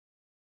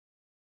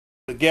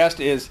The guest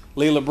is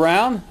Lela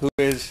Brown, who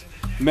is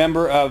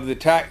member of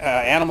the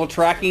animal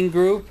tracking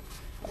group,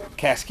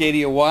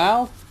 Cascadia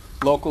Wild,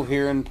 local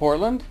here in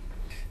Portland.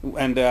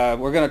 And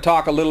we're going to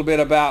talk a little bit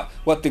about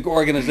what the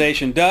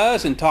organization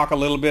does and talk a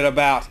little bit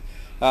about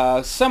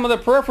some of the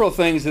peripheral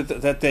things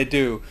that they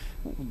do.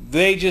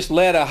 They just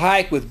led a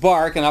hike with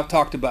Bark, and I've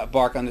talked about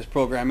Bark on this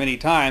program many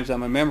times.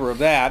 I'm a member of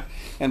that.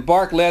 And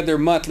Bark led their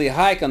monthly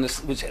hike,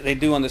 which they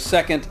do on the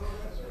second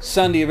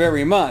Sunday of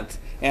every month.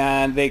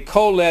 And they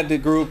co-led the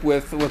group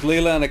with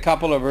Lela, and a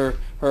couple of her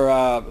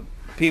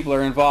people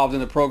are involved in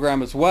the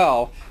program as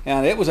well.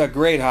 And it was a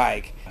great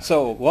hike.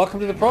 So welcome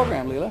to the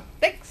program, Lela.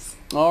 Thanks.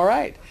 All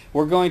right.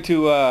 We're going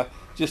to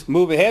just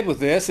move ahead with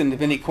this, and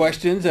if any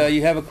questions,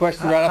 you have a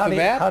question right off the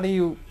bat? How do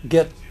you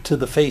get to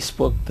the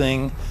Facebook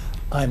thing?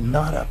 I'm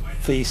not a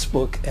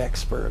Facebook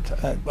expert.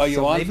 Are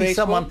you on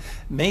Facebook?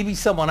 Maybe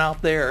someone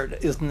out there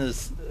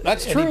isn't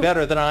any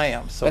better than I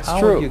am. So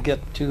how do you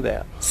get to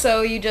that?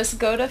 So you just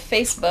go to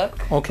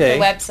Facebook, okay,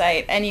 the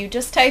website, and you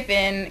just type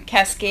in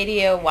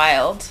Cascadia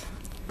Wild.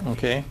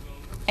 Okay.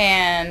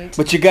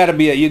 But you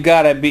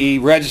gotta be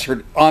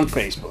registered on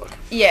Facebook.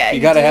 Yeah,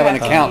 you gotta have an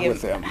account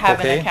with them.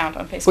 Have an account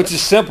on Facebook, which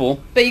is simple.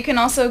 But you can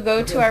also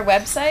go to our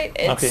website.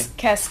 It's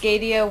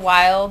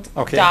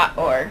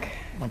cascadiawild.org.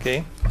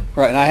 Okay.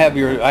 Right, and I have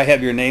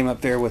your name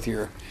up there with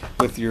your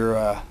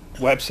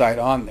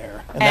website on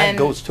there, and that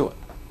goes to it.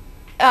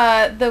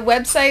 The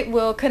website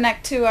will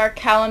connect to our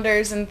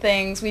calendars and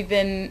things. We've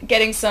been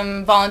getting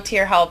some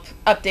volunteer help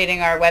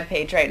updating our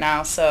webpage right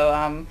now,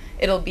 so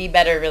it'll be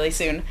better really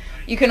soon.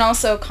 You can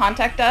also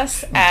contact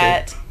us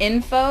at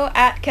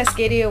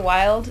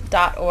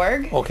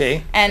info@cascadiawild.org.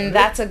 Okay. And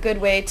that's a good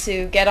way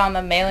to get on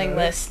the mailing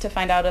list to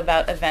find out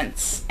about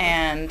events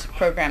and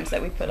programs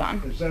that we put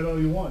on. Is that all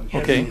you want?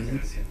 Okay.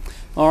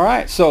 All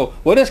right. So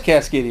what is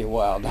Cascadia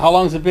Wild? How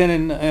long has it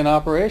been in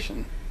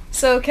operation?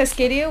 So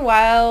Cascadia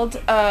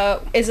Wild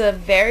is a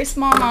very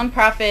small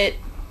nonprofit.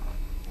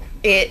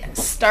 It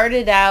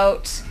started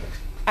out,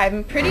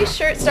 I'm pretty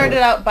sure it started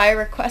out by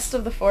request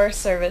of the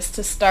Forest Service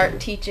to start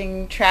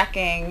teaching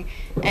tracking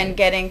and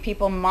getting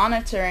people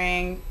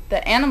monitoring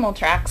the animal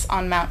tracks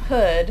on Mount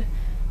Hood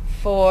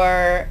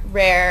for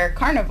rare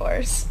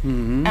carnivores.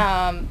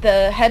 Mm-hmm.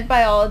 The head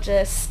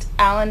biologist,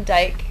 Alan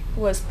Dyke,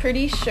 is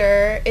pretty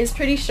sure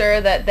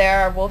that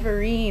there are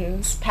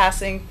wolverines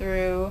passing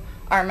through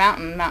our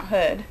mountain, Mount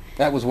Hood.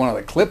 That was one of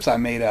the clips I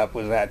made up,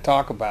 was that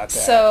talk about that.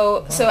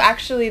 So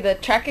actually the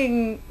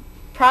tracking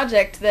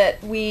project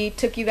that we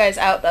took you guys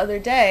out the other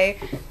day,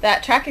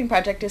 that tracking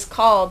project is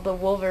called the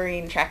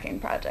Wolverine Tracking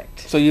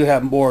Project. So you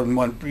have more than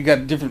one, you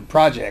got different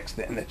projects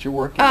then that you're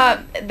working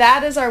on.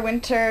 That is our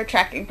winter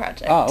tracking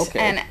project. Oh,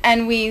 okay.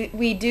 And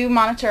we do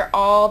monitor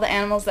all the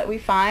animals that we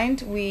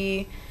find.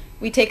 We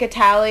take a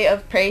tally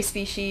of prey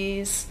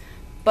species,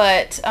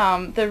 but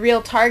the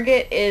real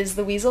target is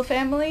the weasel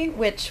family,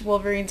 which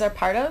wolverines are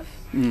part of.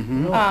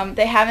 Mm-hmm.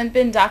 They haven't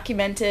been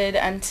documented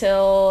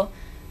until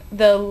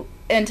around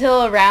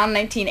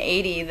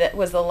 1980. That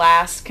was the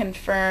last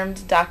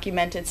confirmed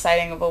documented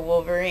sighting of a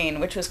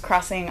wolverine, which was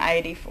crossing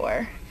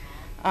I-84.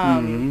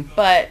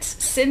 But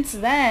since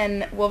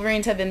then,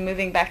 wolverines have been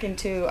moving back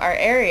into our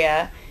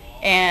area,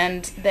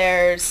 and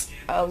there's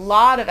a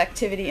lot of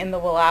activity in the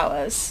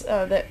Willawas.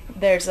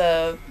 There's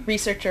a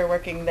researcher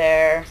working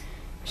there.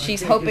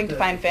 She's hoping to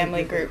find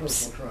family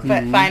groups,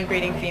 find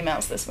breeding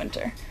females this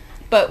winter.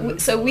 But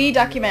so we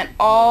document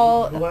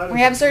we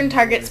have certain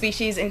target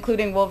species,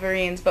 including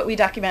wolverines, but we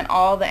document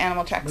all the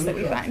animal tracks that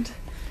we find.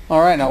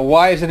 All right, now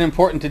why is it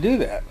important to do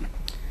that?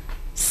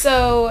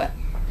 So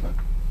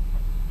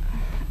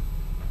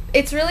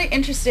it's really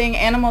interesting,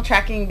 animal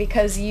tracking,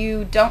 because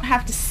you don't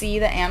have to see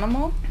the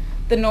animal.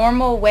 The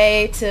normal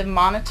way to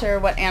monitor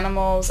what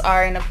animals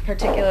are in a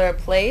particular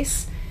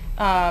place,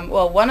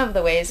 one of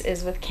the ways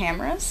is with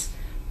cameras.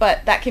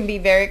 But that can be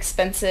very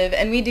expensive,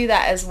 and we do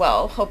that as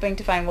well, hoping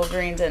to find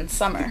wolverines in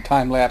summer.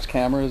 Time-lapse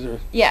cameras? Or?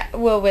 Yeah,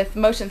 well, with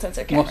motion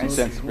sensor cameras. Motion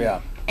sensor,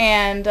 yeah.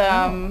 And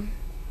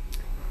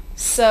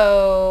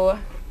so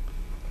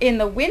in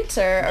the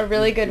winter, a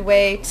really good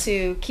way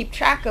to keep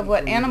track of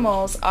what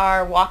animals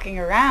are walking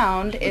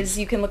around is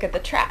you can look at the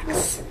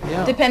tracks.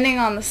 Yeah. Depending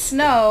on the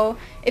snow,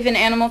 if an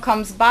animal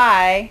comes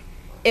by,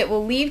 it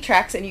will leave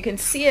tracks, and you can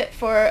see it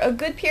for a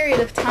good period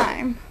of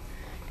time.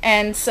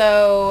 And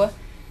so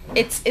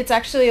it's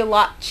actually a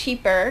lot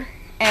cheaper,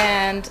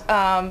 and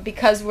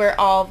because we're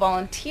all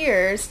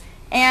volunteers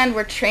and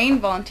we're trained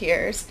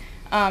volunteers,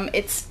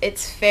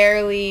 it's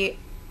very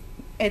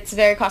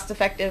cost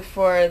effective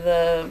for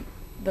the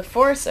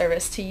Forest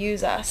Service to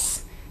use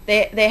us.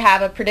 They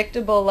have a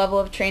predictable level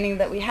of training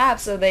that we have,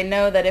 so they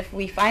know that if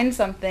we find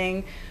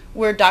something,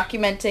 we're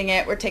documenting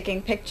it, we're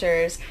taking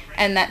pictures,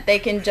 and that they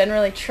can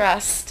generally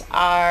trust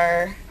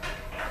our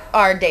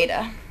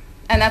data.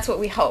 And that's what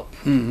we hope.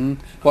 Mm-hmm.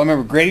 Well, I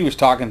remember Grady was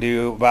talking to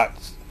you about,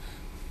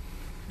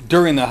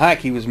 during the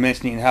hike, he was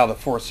mentioning how the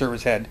Forest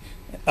Service had,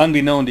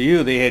 unbeknown to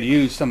you, they had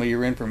used some of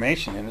your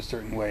information in a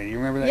certain way. Do you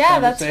remember that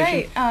conversation?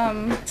 Yeah,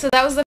 that's right. So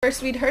that was the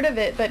first we'd heard of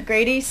it, but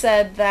Grady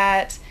said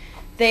that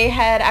they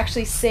had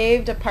actually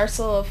saved a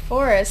parcel of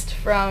forest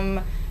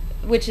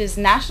which is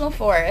national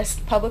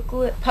forest,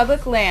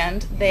 public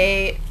land.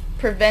 They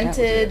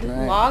prevented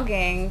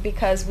logging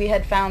because we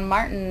had found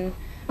marten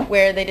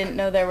where they didn't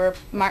know there were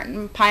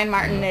pine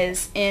marten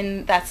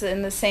that's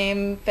in the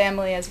same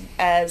family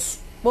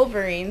as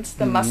wolverines,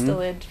 the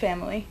mustelid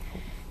family.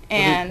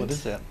 And what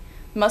is that?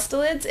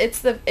 Mustelids, it's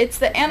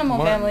the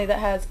animal family that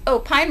has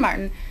pine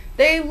marten.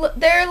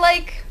 They're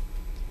like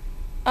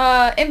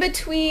in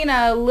between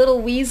a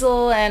little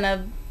weasel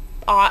and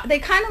they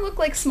kind of look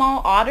like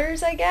small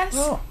otters, I guess.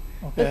 Oh,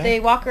 okay. But they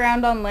walk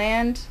around on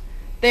land.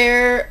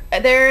 They're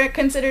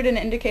considered an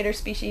indicator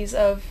species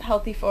of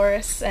healthy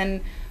forests,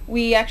 and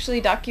we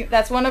actually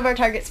that's one of our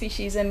target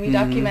species, and we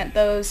document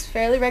those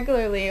fairly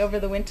regularly over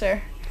the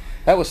winter.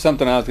 That was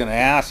something I was going to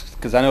ask,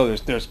 because I know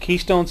there's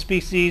keystone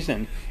species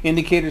and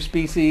indicator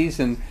species,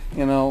 and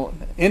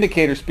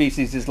indicator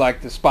species is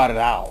like the spotted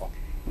owl.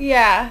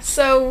 Yeah,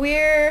 so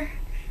we're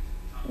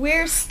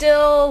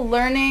still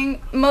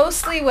learning.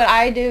 Mostly what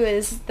I do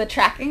is the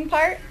tracking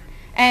part,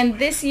 and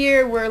this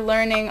year we're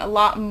learning a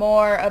lot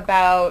more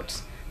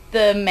about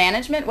the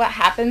management, what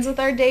happens with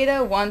our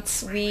data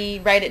once we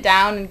write it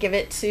down and give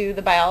it to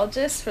the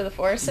biologists for the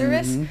Forest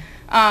Service.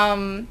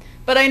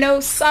 But I know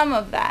some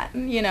of that,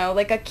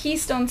 like a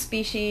keystone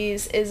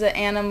species is an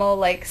animal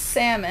like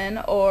salmon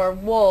or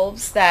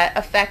wolves that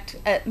affect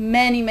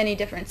many, many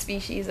different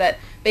species that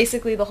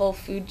basically the whole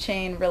food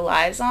chain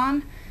relies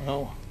on.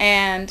 Oh.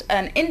 And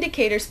an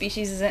indicator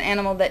species is an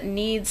animal that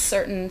needs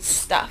certain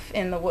stuff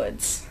in the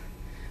woods.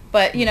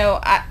 But,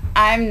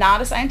 I'm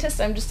not a scientist,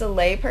 I'm just a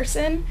lay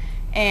person,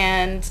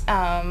 and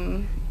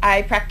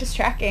I practice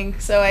tracking,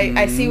 so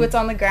I see what's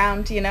on the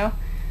ground,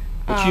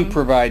 But you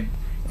provide,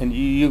 and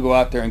you go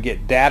out there and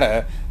get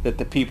data that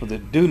the people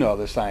that do know,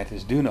 the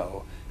scientists do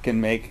know,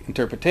 can make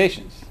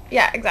interpretations.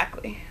 Yeah,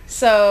 exactly.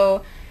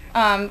 So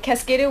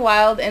Cascadia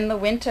Wild, in the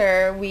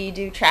winter, we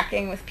do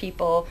tracking with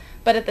people,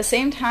 but at the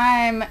same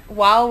time,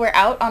 while we're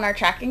out on our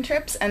tracking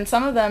trips, and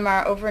some of them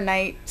are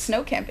overnight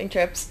snow camping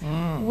trips,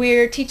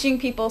 we're teaching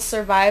people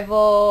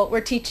survival,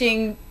 we're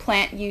teaching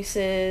plant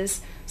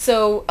uses.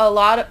 So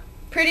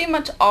pretty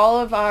much all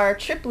of our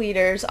trip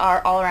leaders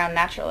are all around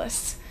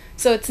naturalists.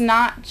 So it's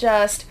not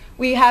just,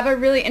 we have a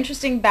really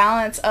interesting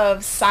balance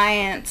of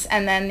science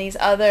and then these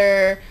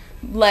other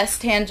less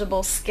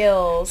tangible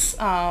skills.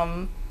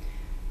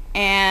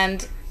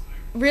 And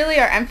really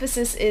our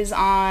emphasis is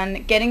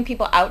on getting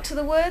people out to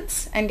the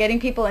woods and getting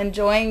people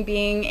enjoying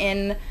being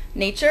in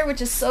nature,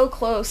 which is so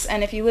close.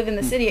 And if you live in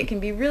the city, it can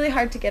be really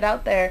hard to get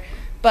out there.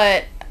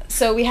 But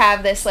so we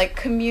have this like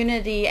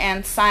community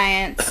and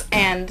science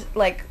and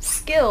like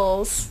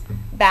skills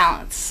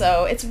balance.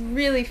 So it's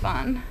really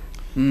fun.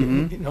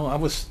 I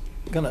was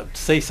going to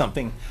say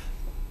something.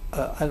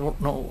 I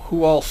don't know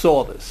who all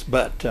saw this,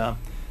 but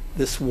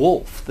this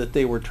wolf that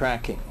they were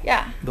tracking,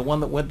 the one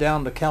that went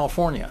down to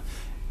California,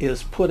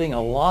 is putting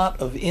a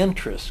lot of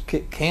interest,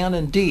 can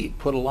indeed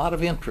put a lot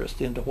of interest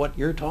into what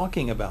you're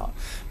talking about.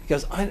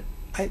 Because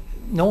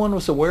no one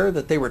was aware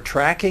that they were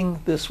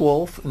tracking this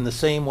wolf in the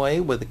same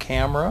way with a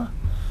camera,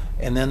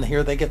 and then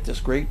here they get this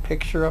great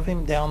picture of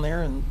him down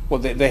there. And well,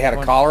 they had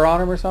a collar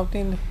on him or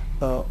something?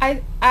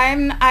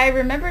 I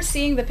remember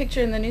seeing the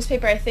picture in the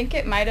newspaper. I think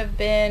it might have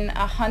been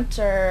a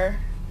hunter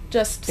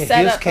just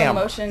set up a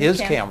motion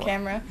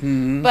camera.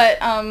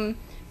 But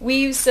we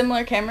use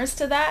similar cameras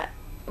to that,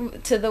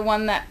 to the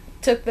one that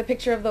took the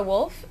picture of the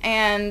wolf,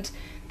 and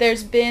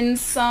there's been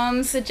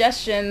some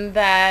suggestion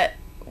that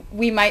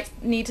we might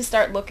need to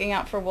start looking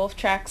out for wolf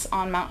tracks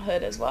on Mount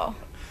Hood as well.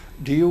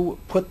 Do you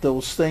put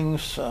those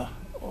things,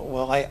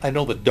 I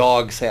know the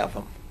dogs have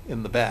them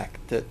in the back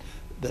that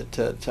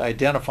to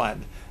identify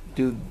them.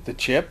 Do the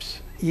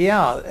chips?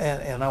 Yeah,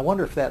 and I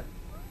wonder if that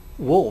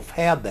wolf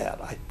had that.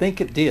 I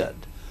think it did,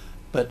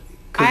 but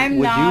would you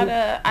do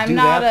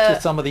that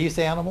to some of these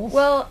animals?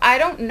 Well, I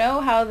don't know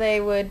how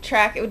they would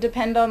track. It would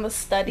depend on the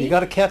study. You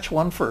got to catch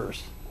one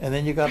first, and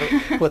then you got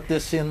to put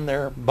this in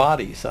their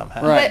body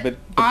somehow. Right, but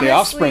honestly, the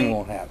offspring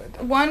won't have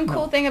it. One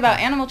cool thing about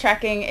animal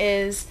tracking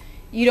is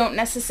you don't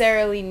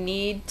necessarily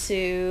need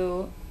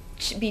to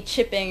be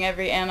chipping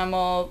every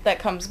animal that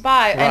comes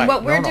by. Right. And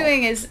what we're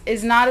doing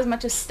is not as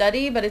much a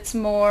study, but it's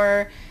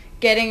more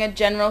getting a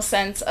general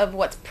sense of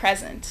what's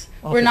present.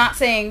 Okay. We're not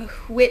saying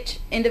which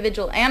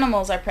individual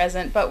animals are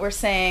present, but we're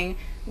saying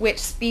which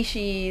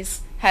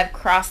species have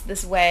crossed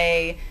this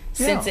way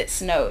since it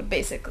snowed,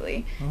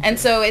 basically. Okay. And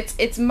so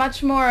it's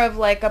much more of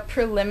like a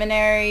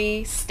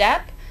preliminary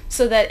step,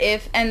 so that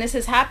and this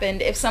has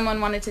happened, if someone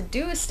wanted to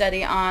do a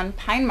study on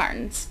pine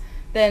martens,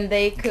 then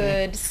they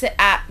could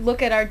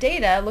look at our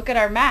data, look at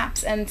our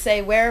maps, and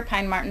say, where are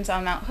pine martens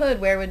on Mount Hood?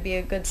 Where would be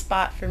a good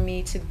spot for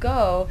me to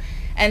go?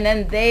 And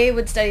then they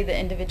would study the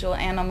individual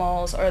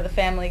animals or the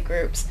family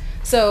groups.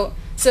 So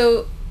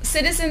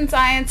citizen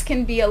science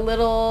can be a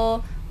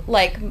little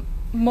like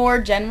more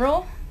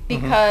general,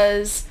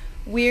 because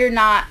we're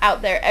not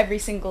out there every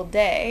single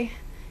day.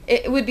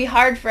 It would be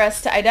hard for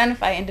us to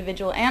identify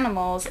individual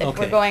animals if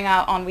we're going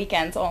out on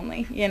weekends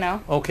only,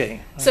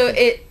 Okay. So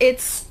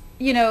it's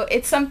you know,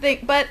 it's something,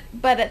 but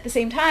at the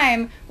same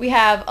time, we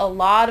have a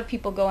lot of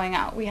people going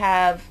out. We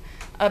have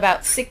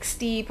about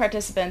 60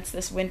 participants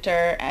this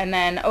winter, and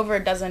then over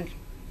a dozen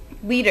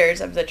leaders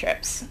of the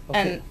trips.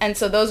 Okay. And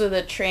so those are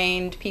the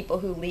trained people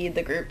who lead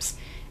the groups.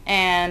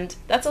 And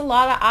that's a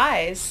lot of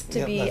eyes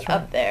to be that's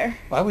up right. there.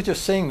 I was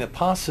just saying the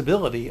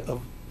possibility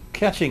of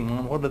catching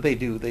one. What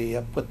do?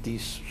 They put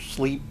these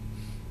sleep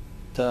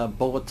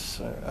bullets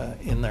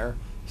in there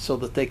so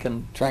that they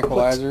can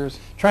Tranquilizers.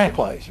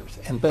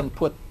 Tranquilizers, and then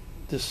put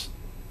this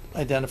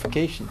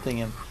identification thing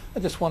in.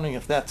 I'm just wondering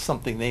if that's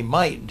something they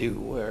might do,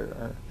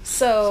 or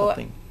So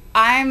something.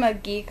 I'm a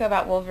geek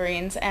about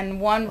wolverines,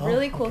 and one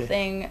really cool okay.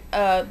 thing,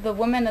 the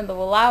woman in the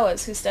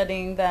Willawas who's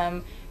studying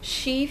them,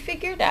 she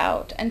figured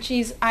out, and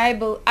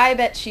I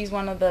bet she's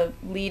one of the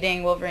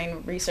leading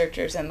wolverine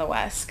researchers in the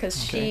West,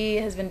 because she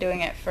has been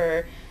doing it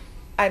for,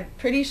 I'm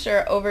pretty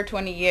sure, over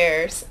 20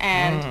 years,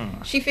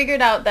 and she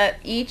figured out that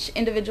each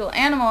individual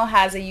animal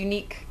has a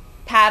unique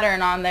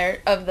pattern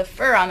of the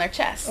fur on their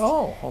chest.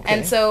 Oh, okay.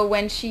 And so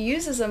when she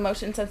uses a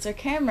motion sensor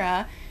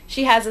camera,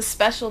 she has a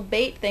special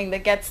bait thing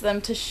that gets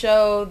them to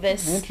show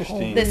this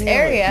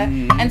area.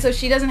 And so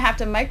she doesn't have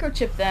to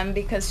microchip them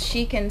because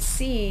she can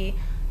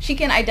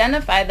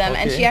identify them,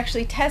 and she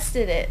actually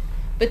tested it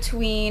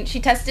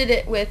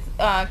with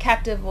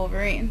captive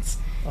wolverines,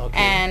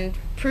 and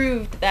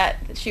proved that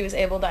she was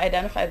able to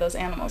identify those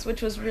animals,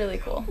 which was really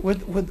cool.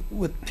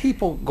 With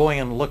people going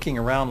and looking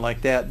around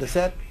like that, does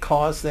that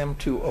cause them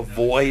to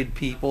avoid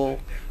people,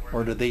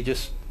 or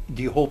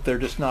do you hope they're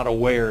just not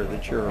aware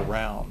that you're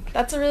around?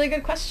 That's a really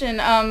good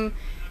question.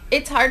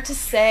 It's hard to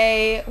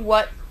say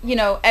what,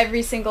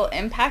 every single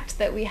impact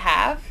that we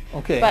have.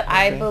 But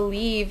I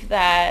believe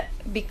that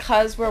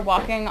because we're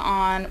walking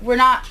on, we're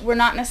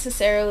not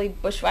necessarily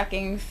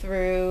bushwhacking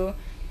through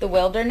the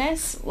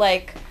wilderness.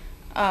 Like,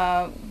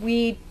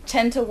 we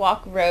tend to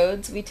walk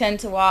roads. We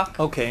tend to walk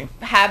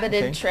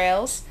habited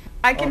trails.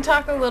 I can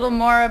talk a little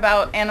more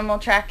about animal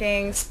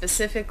tracking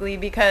specifically,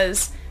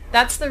 because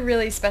that's the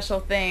really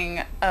special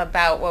thing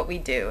about what we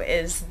do,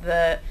 is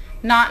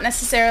not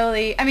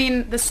necessarily,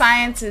 the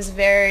science is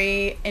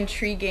very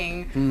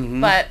intriguing,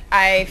 but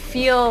I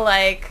feel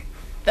like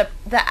the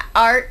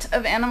art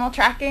of animal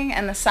tracking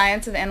and the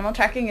science of animal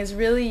tracking is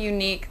really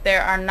unique.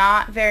 There are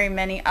not very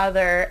many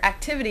other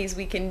activities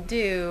we can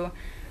do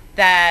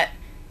that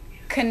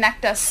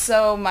connect us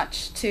so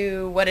much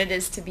to what it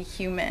is to be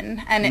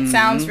human. And it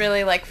sounds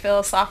really like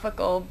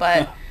philosophical,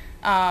 but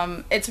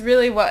it's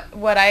really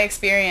what I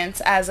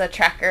experience as a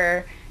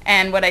tracker,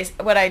 and what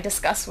I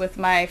discuss with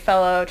my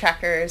fellow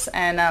trackers.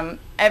 And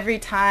every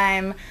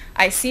time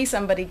I see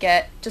somebody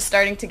just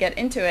starting to get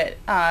into it,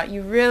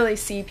 you really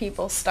see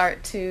people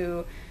start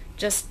to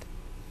just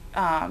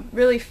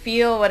really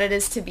feel what it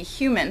is to be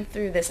human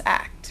through this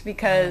act.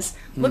 Because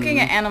looking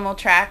at animal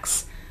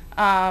tracks,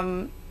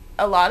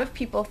 a lot of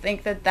people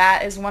think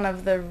that is one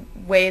of the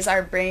ways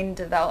our brain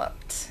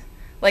developed.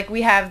 Like,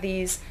 we have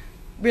these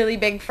really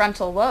big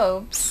frontal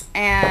lobes,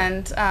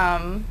 and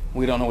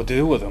we don't know what to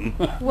do with them.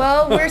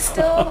 Well,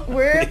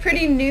 we're a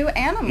pretty new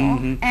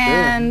animal,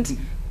 and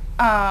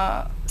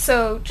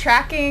so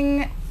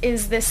tracking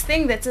is this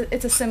thing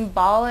it's a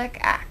symbolic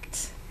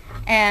act,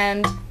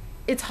 and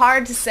it's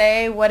hard to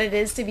say what it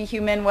is to be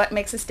human, what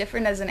makes us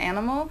different as an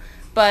animal,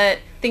 but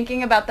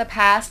thinking about the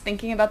past,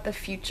 thinking about the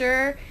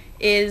future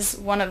is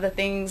one of the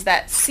things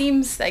that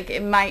seems like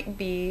it might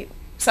be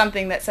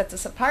something that sets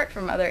us apart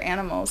from other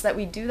animals, that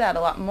we do that a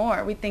lot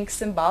more. We think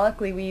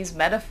symbolically, we use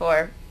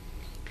metaphor.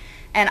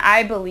 And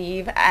I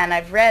believe, and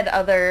I've read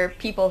other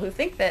people who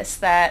think this,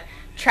 that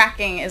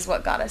tracking is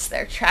what got us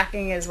there.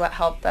 Tracking is what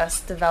helped us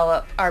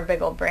develop our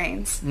big old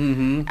brains.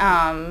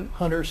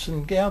 Hunters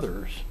and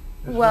gatherers.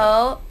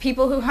 Well,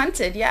 people who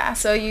hunted, yeah.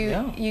 So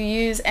you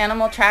use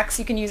animal tracks.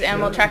 You can use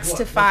animal tracks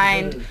to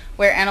find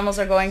where animals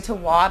are going to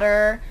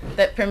water,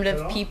 that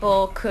primitive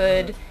people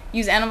could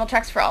use animal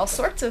tracks for all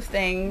sorts of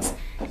things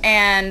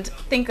and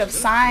think of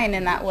sign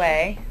in that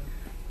way.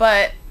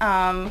 But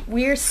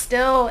we're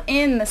still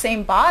in the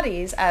same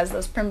bodies as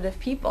those primitive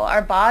people.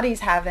 Our bodies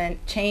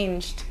haven't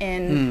changed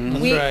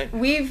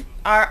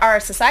our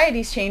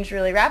society's changed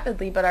really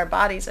rapidly, but our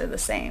bodies are the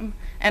same,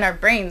 and our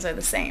brains are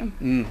the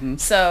same.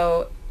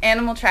 So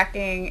animal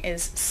tracking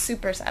is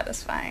super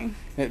satisfying.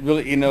 It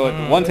really,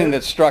 one thing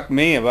that struck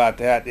me about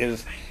that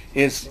is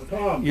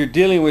you're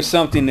dealing with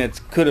something that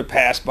could have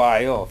passed by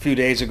a few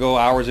days ago,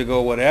 hours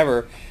ago,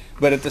 whatever,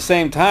 but at the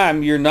same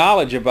time, your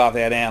knowledge about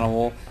that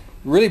animal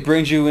really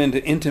brings you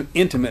into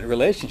intimate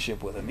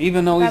relationship with him,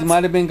 even though he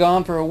might have been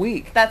gone for a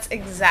week. That's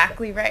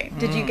exactly right.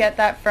 Did you get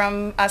that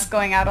from us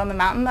going out on the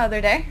mountain the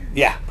other day?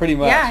 Yeah, pretty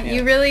much. Yeah,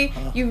 you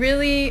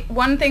really,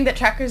 one thing that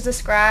trackers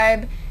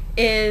describe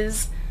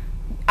is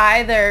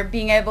either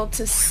being able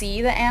to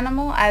see the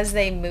animal as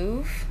they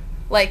move,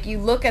 like you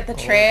look at the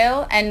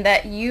trail and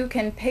that you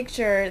can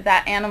picture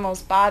that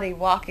animal's body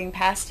walking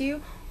past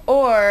you,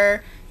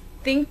 or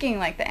thinking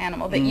like the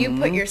animal, that you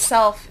put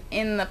yourself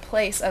in the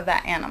place of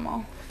that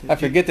animal. I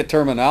forget the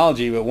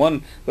terminology, but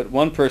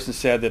one person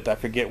said that, I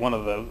forget, one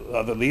of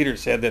the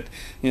leaders said that,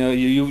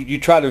 you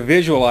try to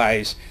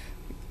visualize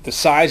the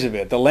size of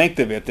it, the length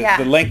of it,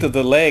 the length of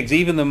the legs,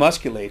 even the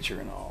musculature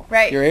and all.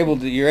 Right. You're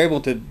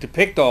able to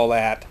depict all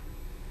that,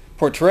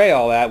 portray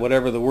all that,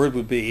 whatever the word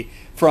would be,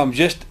 from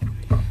just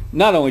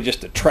not only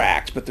just the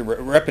tracks, but the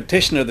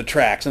repetition of the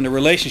tracks and the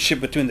relationship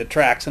between the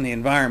tracks and the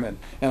environment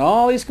and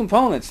all these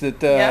components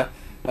that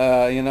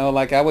you know,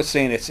 like I was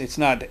saying, it's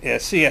not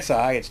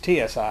CSI, it's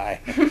TSI.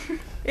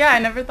 Yeah, I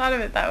never thought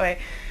of it that way.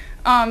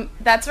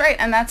 That's right,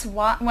 and that's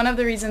one of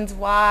the reasons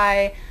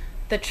why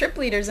the trip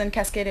leaders in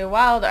Cascadia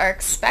Wild are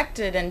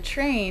expected and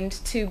trained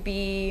to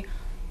be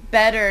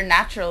better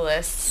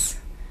naturalists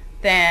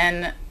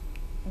than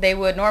they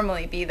would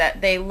normally be, that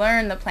they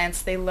learn the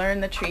plants, they learn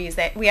the trees.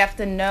 We have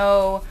to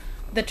know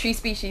the tree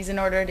species in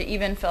order to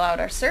even fill out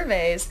our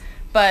surveys,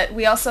 but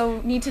we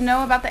also need to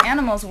know about the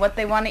animals, what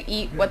they want to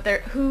eat,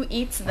 who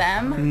eats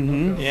them.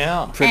 Mm-hmm.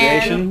 Yeah.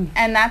 Predation.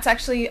 And that's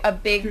actually a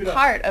big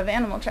part of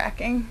animal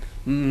tracking.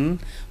 Mm-hmm.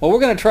 Well, we're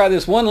going to try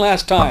this one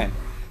last time.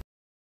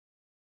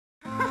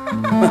 Look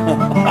at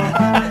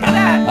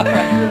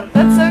that.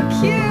 That's so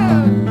cute.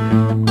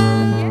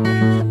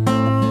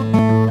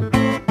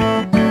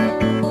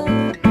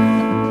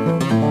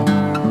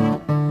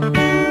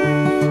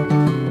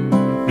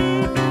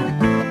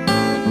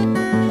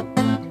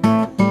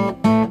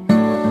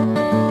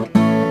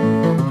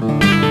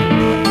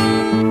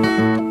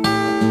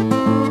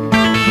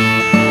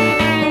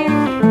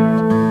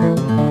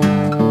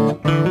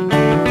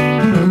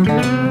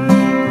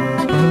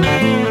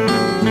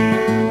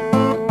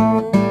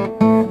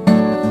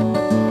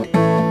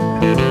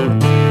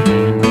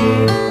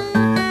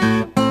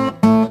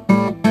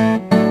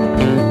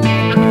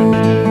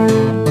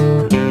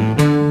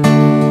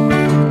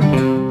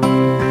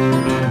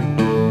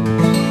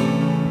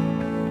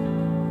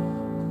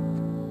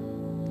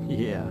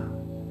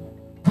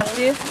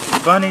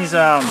 Bunnies,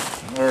 or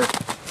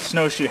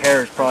snowshoe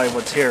hares, probably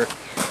what's here,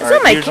 It's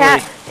on my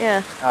cat.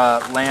 Yeah.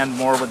 land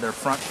more with their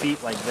front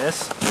feet like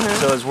this.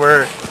 So as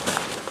we're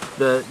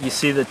you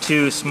see the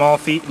two small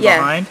feet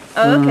behind?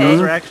 Oh, okay.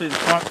 Those are actually the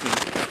front feet.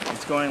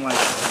 It's going like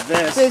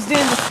this. So it's doing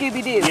the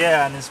Scooby-Doo.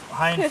 Yeah, and his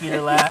hind feet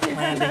are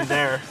landing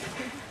there.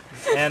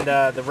 And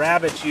the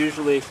rabbits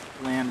usually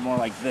land more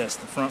like this.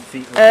 The front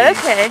feet would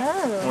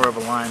be more of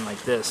a line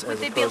like this. Would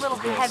they be a little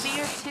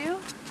heavier too?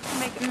 To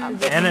make them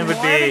and it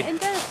would be,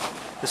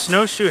 the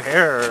snowshoe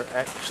hare are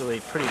actually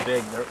pretty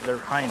big. Their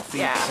hind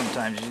feet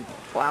sometimes,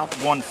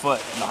 1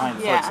 foot, and the hind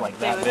foot's like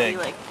that big.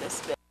 Be like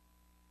this big.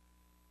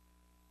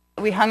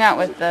 We hung out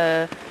with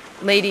the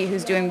lady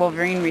who's doing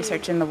wolverine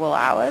research in the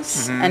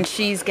Willawas, and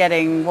she's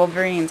getting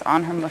wolverines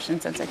on her motion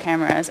sensor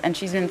cameras, and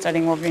she's been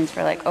studying wolverines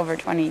for like over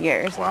 20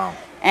 years. Wow.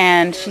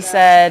 And she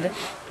said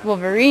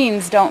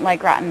wolverines don't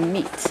like rotten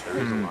meat,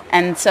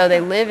 and so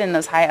they live in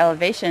those high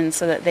elevations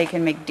so that they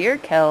can make deer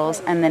kills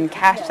and then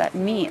cache that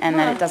meat, and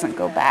then it doesn't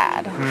go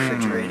bad.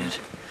 Refrigerated.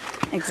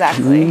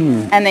 Exactly.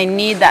 And they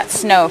need that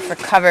snow for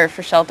cover,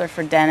 for shelter,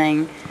 for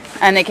denning.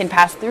 And they can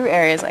pass through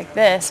areas like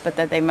this, but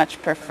that they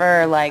much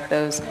prefer like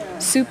those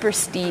super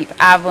steep,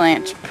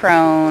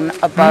 avalanche-prone,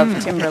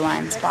 above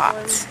timberline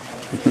spots.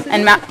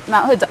 And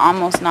Mount Hood's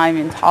almost not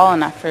even tall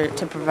enough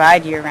to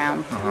provide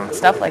year-round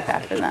stuff like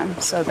that for them.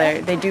 So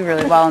they do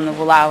really well in the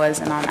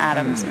Willawas and on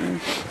Adams and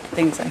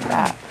things like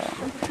that.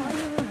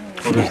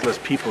 Well, there's less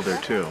people there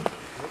too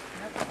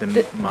than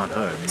Mount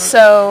Hood.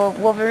 So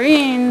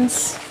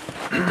wolverines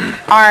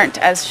aren't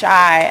as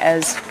shy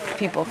as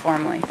people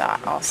formerly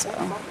thought also.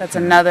 That's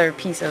another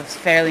piece of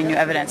fairly new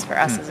evidence for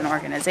us as an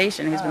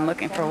organization who's been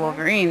looking for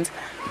wolverines.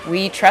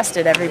 We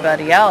trusted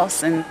everybody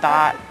else and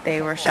thought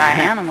they were shy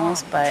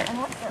animals, but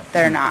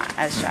they're not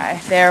as shy.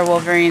 They're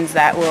wolverines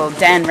that will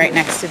den right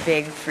next to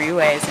big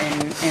freeways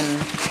in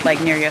like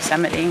near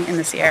Yosemite in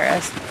the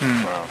Sierras.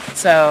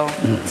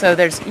 So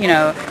there's, you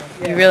know,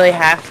 you really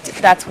have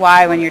to, that's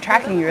why when you're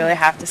tracking you really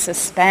have to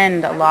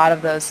suspend a lot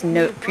of those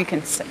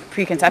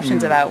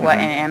preconceptions about what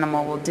an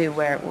animal will do,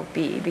 where it will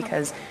be,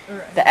 because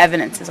the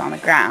evidence is on the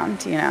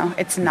ground, you know.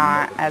 It's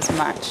not as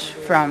much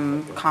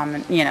from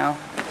common, you know,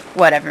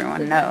 what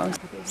everyone knows.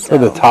 So,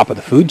 They're the top of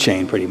the food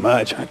chain pretty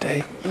much, aren't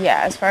they?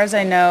 yeah, as far as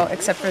I know,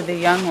 except for the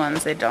young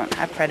ones, they don't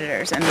have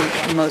predators, and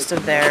most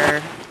of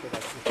their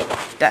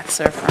deaths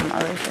are from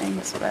other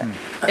things. But,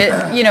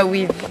 it, you know,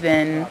 we've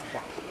been,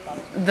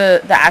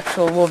 the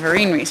actual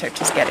wolverine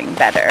research is getting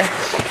better,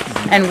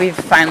 and we've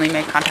finally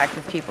made contact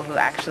with people who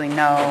actually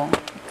know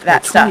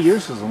that stuff. 20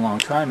 years is a long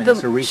time, and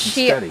it's a recent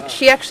study.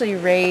 She actually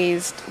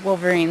raised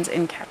wolverines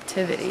in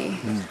captivity,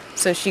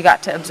 so she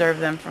got to observe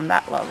them from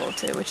that level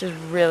too, which is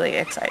really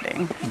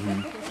exciting.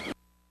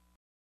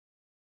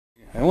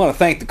 I want to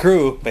thank the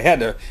crew. They had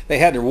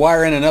to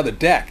wire in another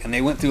deck, and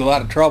they went through a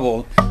lot of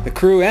trouble. The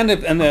crew and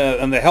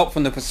the help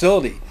from the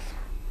facility.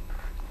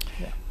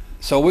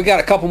 So we got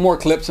a couple more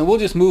clips, and we'll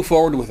just move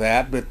forward with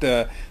that. But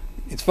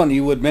it's funny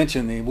you would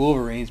mention the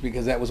wolverines,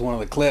 because that was one of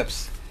the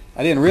clips.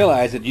 I didn't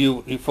realize that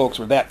you folks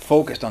were that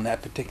focused on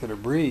that particular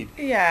breed.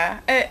 Yeah,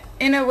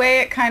 in a way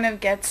it kind of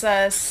gets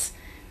us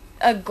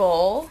a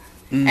goal,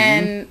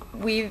 and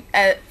we've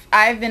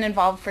I've been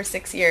involved for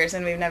 6 years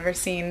and we've never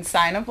seen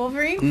sign of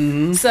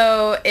wolverine.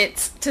 So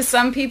it's, to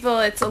some people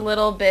it's a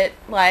little bit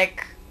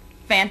like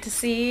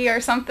fantasy or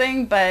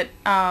something, but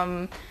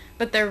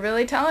they're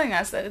really telling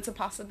us that it's a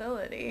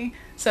possibility.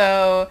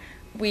 So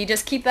we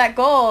just keep that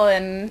goal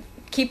and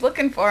keep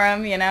looking for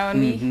them, you know,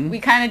 and we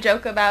kind of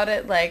joke about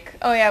it, like,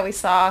 oh yeah, we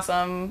saw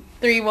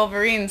three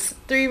Wolverine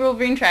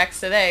tracks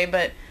today,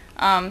 but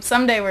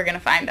someday we're gonna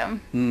find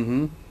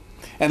them.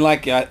 And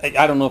like,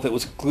 I don't know if it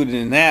was included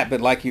in that, but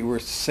like you were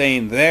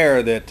saying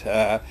there,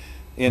 that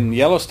in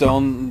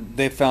Yellowstone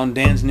they found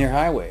dens near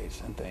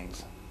highways and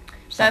things.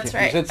 That's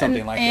right. You said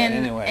something like that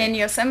anyway. In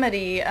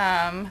Yosemite,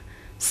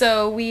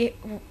 so we,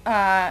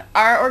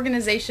 our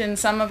organization,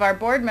 some of our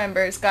board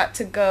members got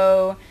to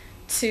go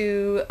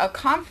to a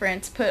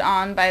conference put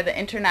on by the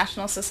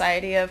International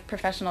Society of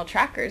Professional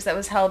Trackers that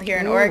was held here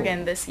in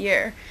Oregon this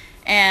year.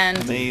 And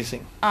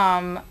amazing.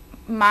 One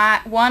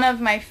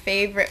of my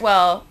favorite,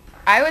 well,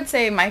 I would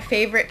say my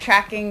favorite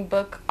tracking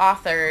book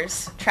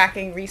authors,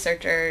 tracking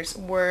researchers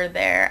were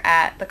there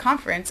at the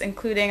conference,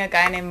 including a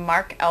guy named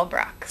Mark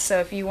Elbrock. So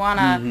if you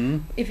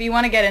wanna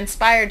get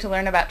inspired to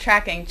learn about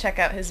tracking, check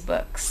out his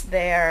books.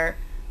 They are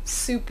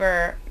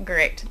super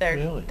great.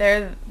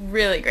 They're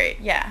really great.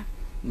 Yeah.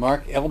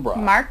 Mark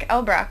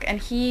Elbrock, and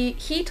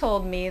he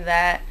told me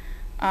that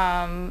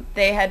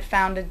they had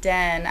found a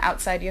den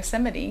outside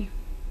Yosemite,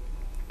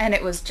 and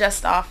it was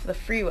just off the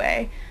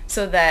freeway,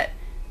 so that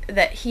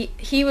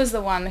he was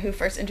the one who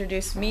first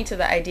introduced me to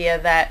the idea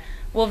that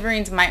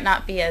wolverines might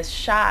not be as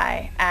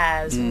shy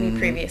as we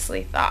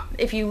previously thought.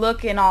 If you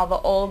look in all the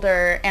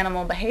older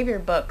animal behavior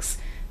books,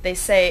 they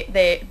say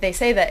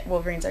that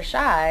wolverines are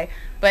shy,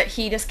 but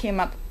he just came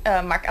up,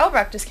 Mark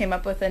Elbrock just came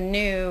up with a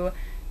new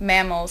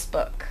mammals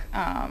book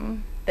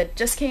that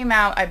just came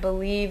out, I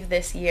believe,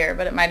 this year,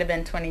 but it might have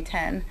been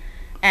 2010.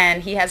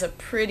 And he has a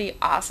pretty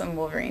awesome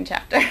Wolverine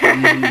chapter.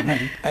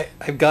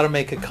 I've got to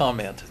make a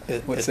comment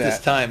at this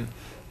time.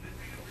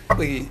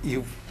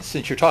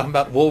 Since you're talking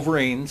about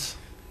Wolverines,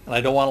 and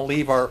I don't want to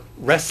leave our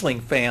wrestling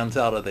fans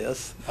out of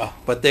this,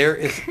 but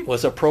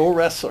was a pro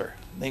wrestler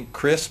named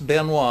Chris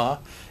Benoit.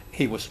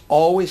 He was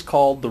always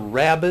called the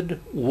Rabid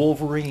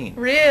Wolverine.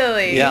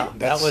 Really? Yeah,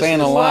 that was saying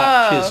a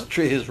lot.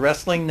 His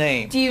wrestling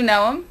name. Do you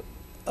know him?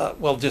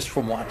 Well, just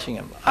from watching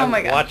him. Oh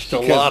my gosh. I've watched a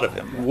lot of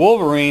him.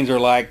 Wolverines are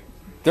like,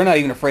 they're not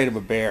even afraid of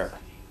a bear.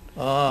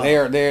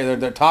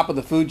 They're top of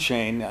the food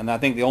chain, and I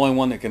think the only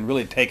one that can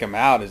really take them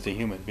out is the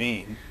human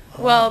being.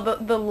 Well,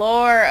 the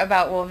lore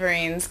about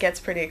Wolverines gets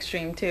pretty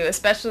extreme too,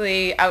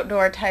 especially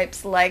outdoor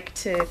types like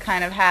to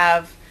kind of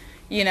have,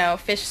 you know,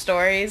 fish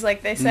stories,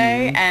 like they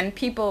say, and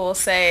people will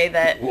say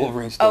that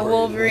a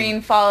Wolverine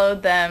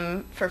followed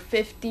them for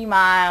 50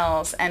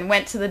 miles and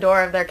went to the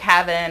door of their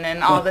cabin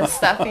and all this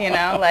stuff, you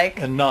know,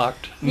 like... And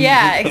knocked.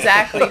 Yeah,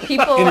 exactly.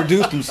 People...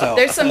 Introduced himself.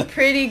 There's some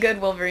pretty good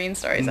Wolverine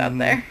stories out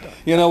there.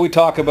 You know, we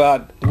talk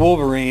about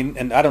Wolverine,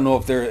 and I don't know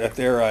if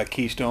they're a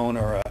keystone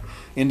or a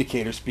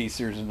indicator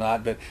species or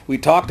not, but we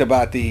talked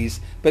about these.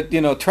 But, you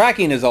know,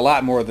 tracking is a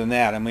lot more than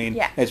that. I mean,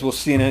 as we'll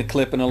see in a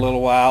clip in a little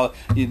while,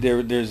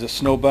 there's the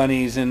snow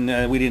bunnies, and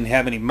we didn't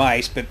have any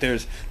mice, but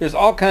there's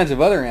all kinds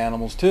of other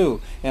animals too.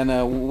 And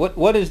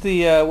what is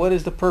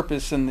the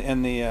purpose and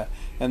the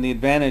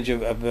advantage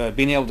of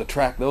being able to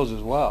track those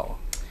as well?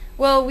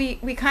 Well, we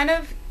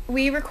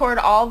record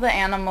all the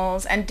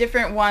animals, and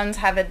different ones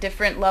have a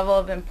different level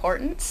of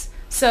importance.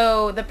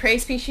 So the prey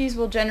species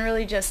will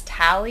generally just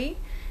tally.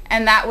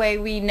 And that way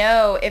we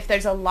know if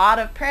there's a lot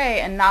of prey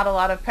and not a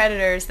lot of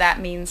predators, that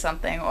means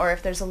something. Or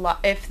if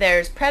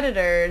there's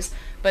predators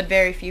but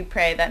very few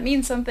prey, that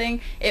means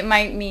something. It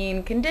might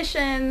mean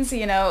conditions,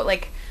 you know,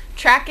 like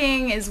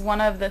tracking is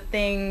one of the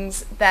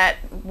things that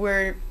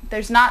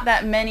there's not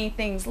that many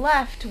things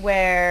left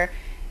where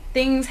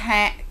things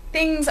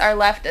are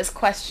left as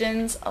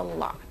questions a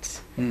lot.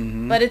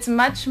 But it's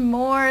much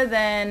more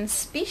than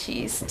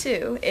species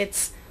too.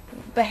 It's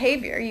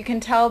behavior. You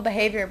can tell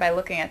behavior by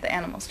looking at the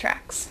animal's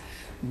tracks.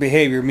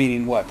 Behavior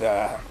meaning what?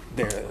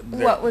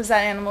 What was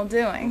that animal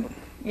doing?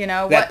 You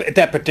know, at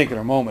that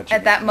particular moment.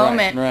 At that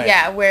moment, right.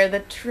 Yeah, where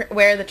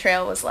the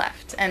trail was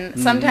left. And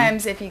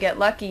sometimes, if you get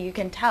lucky, you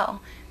can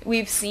tell.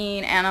 We've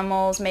seen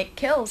animals make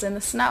kills in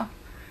the snow.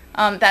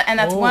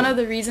 That's one of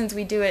the reasons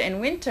we do it in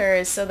winter,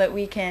 is so that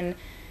we can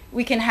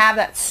have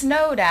that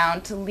snow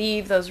down to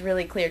leave those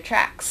really clear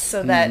tracks,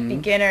 so that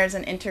beginners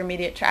and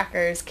intermediate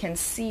trackers can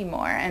see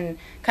more and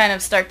kind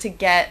of start to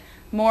get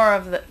more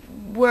of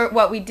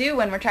what we do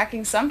when we're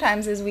tracking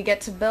sometimes is we get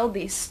to build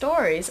these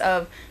stories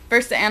of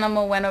first the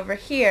animal went over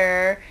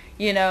here,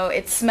 you know,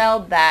 it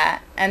smelled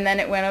that, and then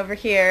it went over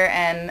here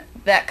and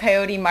that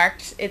coyote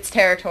marked its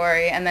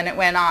territory, and then it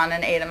went on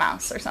and ate a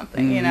mouse or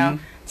something, you know.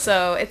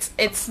 So it's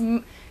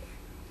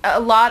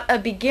a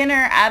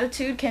beginner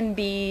attitude can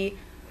be,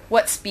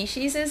 what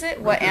species is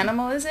it? What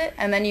animal is it?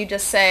 And then you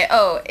just say,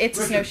 oh, it's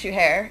a snowshoe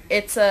hare.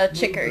 It's a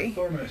chicory.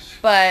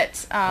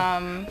 But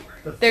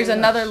there's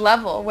another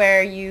level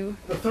where you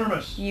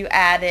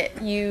add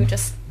it. You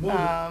just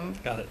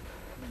got it.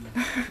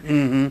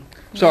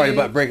 Mm-hmm. Sorry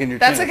about breaking your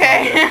That's chin.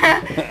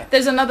 okay.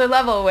 There's another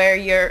level where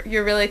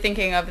you're really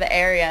thinking of the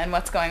area and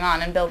what's going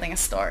on and building a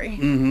story.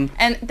 Mm-hmm.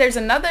 And there's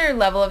another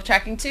level of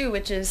tracking too,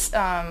 which is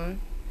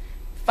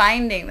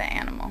finding the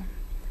animal,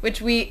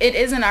 which it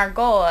isn't our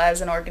goal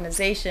as an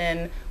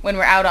organization when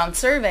we're out on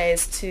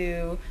surveys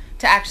to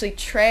actually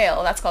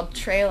trail. That's called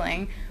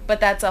trailing, but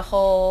that's a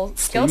whole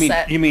skill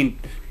set. You mean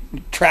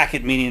track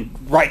it, meaning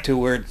right to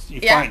where you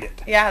find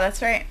it. Yeah,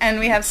 that's right. And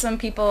we have some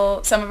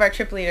of our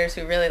trip leaders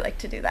who really like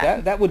to do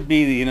that. That would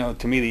be,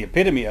 to me, the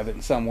epitome of it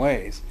in some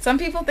ways. Some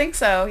people think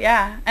so,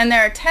 yeah. And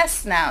there are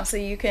tests now, so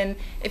you can,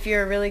 if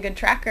you're a really good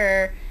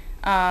tracker,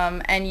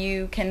 and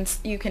you can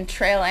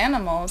trail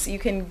animals, you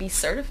can be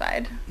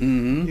certified.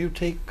 Mm-hmm. You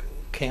take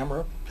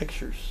camera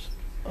pictures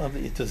of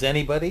it. Does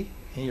anybody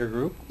in your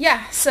group?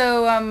 Yeah,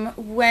 so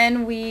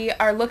when we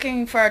are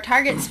looking for our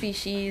target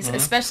species,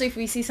 especially if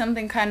we see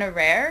something kind of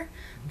rare,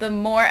 the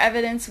more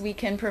evidence we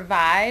can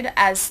provide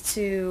as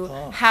to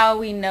how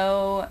we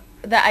know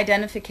the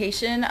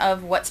identification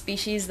of what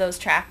species those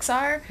tracks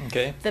are,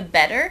 the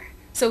better.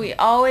 So we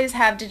always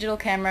have digital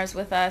cameras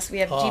with us. We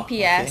have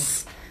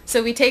GPS.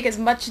 So we take as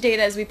much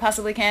data as we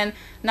possibly can.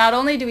 Not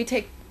only do we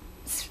take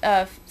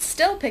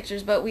still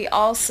pictures, but we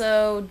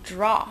also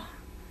draw.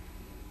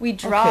 We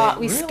draw,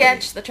 we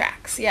sketch the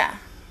tracks, yeah.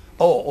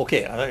 Oh,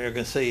 okay. I thought you were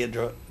going to say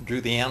you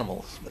drew the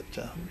animals, but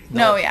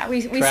no, yeah.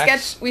 We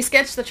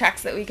sketch the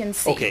tracks that we can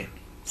see. Okay.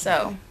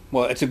 So.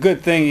 Well, it's a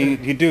good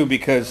thing you do,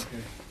 because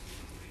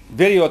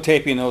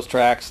videotaping those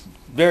tracks,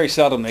 very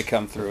seldom they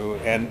come through,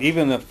 and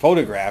even the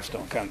photographs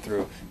don't come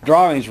through.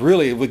 Drawings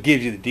really would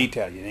give you the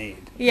detail you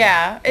need.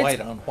 Yeah. White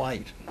on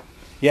white.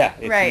 Yeah.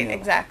 Right.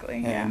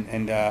 Exactly.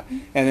 And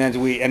as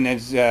we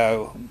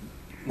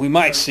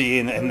might see,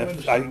 and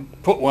I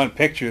put one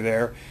picture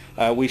there.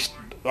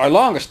 Our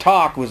longest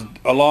talk was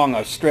along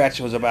a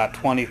stretch was about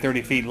 20,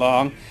 30 feet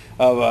long.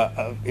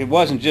 It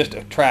wasn't just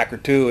a track or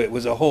two; it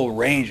was a whole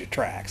range of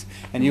tracks,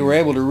 and you were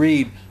able to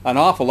read an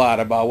awful lot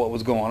about what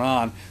was going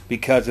on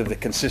because of the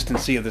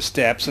consistency of the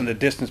steps and the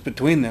distance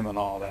between them and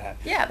all that.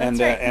 Yeah, that's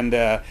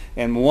right.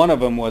 And one of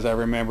them was, I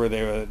remember,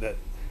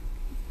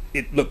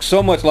 it looked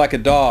so much like a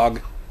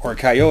dog or a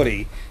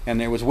coyote,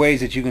 and there was ways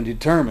that you can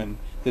determine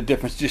the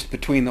difference just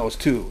between those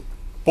two,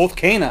 both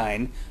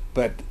canine,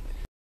 but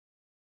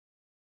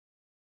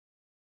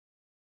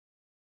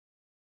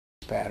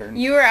pattern.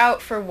 You were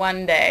out for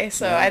one day,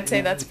 so I'd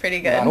say that's pretty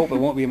good. I hope it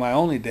won't be my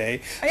only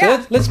day.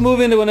 So let's move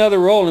into another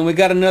role, and we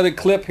got another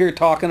clip here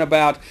talking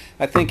about,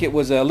 I think it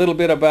was a little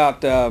bit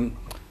about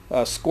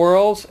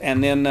squirrels,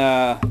 and then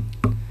I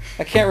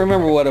can't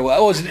remember what it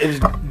was. It was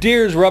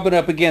deers rubbing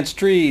up against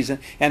trees,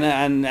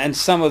 and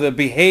some of the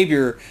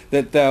behavior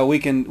that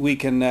we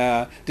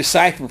can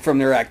decipher from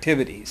their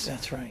activities.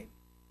 That's right.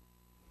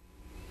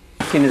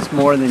 Tracking is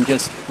more than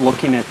just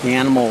looking at the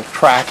animal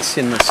tracks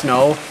in the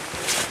snow.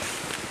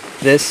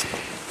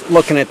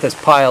 Looking at this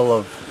pile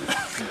of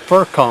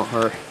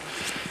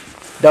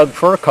dug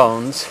fir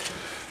cones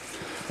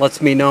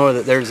lets me know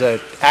that there's an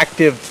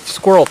active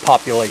squirrel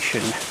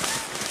population.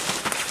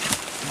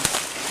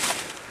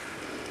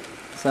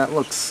 So that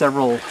looks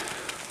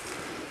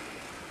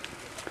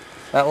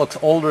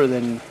older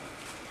than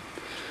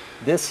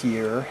this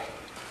year.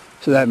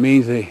 So that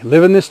means they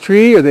live in this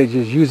tree, or they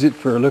just use it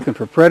for looking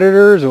for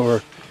predators,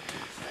 or?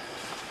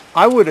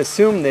 I would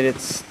assume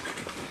that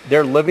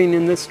they're living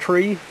in this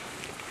tree.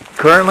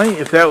 Currently,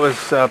 if that was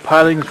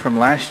pilings from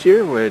last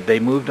year, where they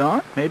moved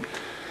on, maybe?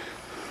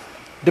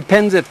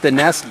 Depends if the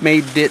nest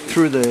made it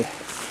through the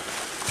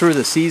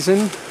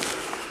season.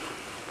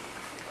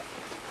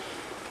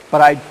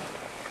 But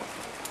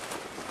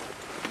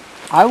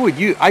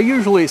I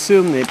usually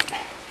assume that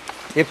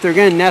if they're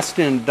going to nest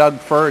in a dug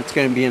fir, it's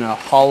going to be in a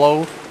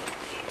hollow,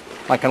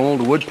 like an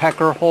old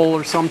woodpecker hole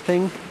or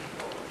something.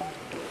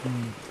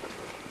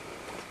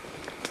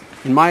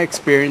 In my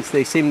experience,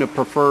 they seem to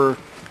prefer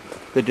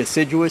the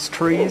deciduous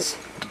trees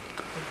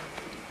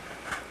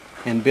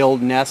and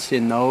build nests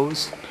in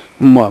those.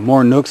 What,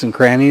 more nooks and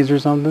crannies or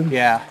something?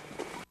 Yeah.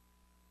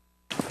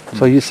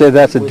 So you said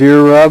that's a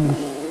deer rub?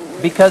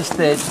 Because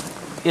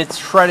it's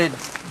shredded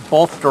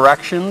both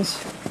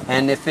directions,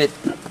 and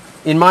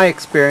in my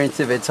experience,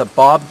 if it's a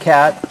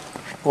bobcat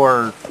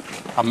or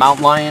a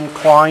mountain lion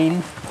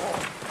clawing,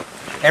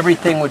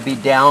 everything would be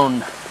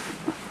down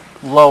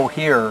low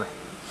here.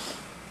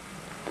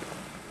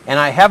 And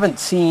I've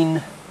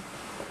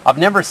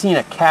never seen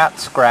a cat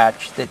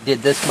scratch that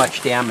did this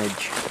much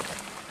damage.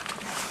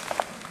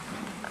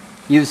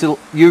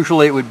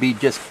 Usually it would be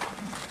just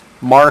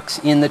marks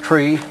in the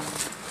tree,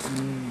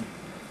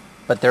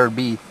 but there would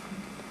be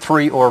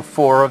 3 or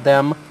 4 of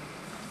them.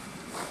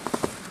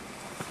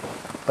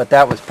 But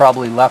that was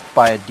probably left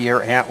by a deer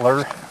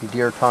antler,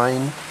 deer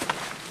tine.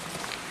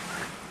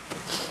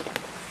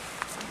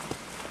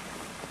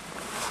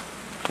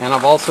 And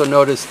I've also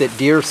noticed that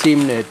deer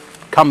seem to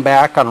come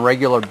back on a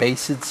regular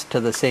basis to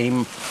the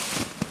same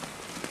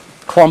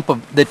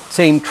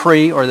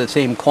tree or the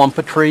same clump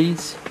of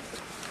trees.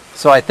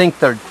 So I think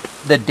the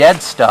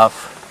dead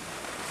stuff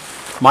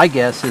My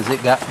guess is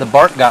the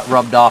bark got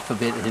rubbed off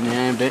of it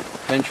and it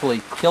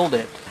eventually killed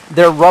it.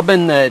 They're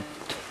rubbing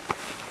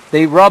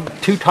they rub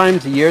 2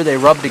 times a year. They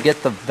rub to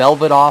get the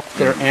velvet off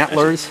their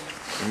antlers,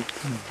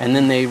 and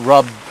then they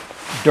rub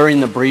during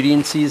the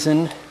breeding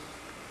season.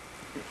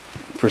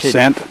 For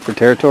scent, for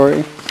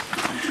territory?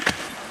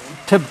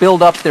 To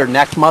build up their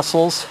neck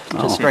muscles,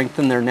 to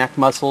strengthen their neck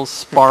muscles,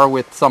 spar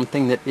with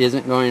something that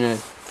isn't going to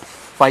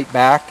fight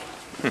back.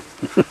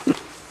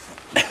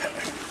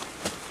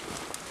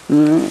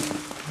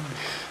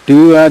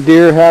 Do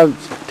deer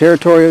have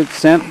territorial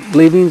scent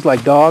leavings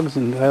like dogs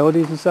and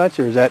coyotes and such,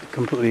 or is that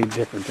completely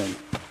different thing?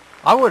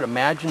 I would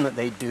imagine that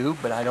they do,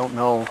 but I don't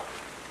know.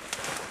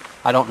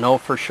 I don't know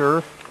for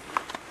sure.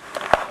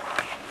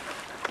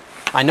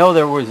 I know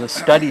there was a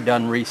study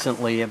done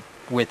recently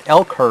with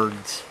elk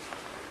herds,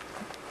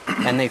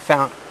 and they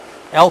found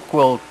elk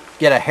will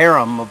get a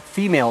harem of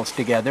females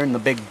together, and the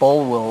big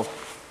bull will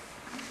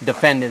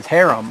defend his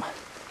harem.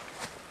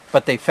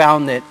 But they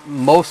found that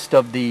most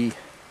of the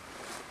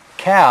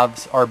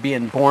calves are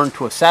being born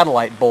to a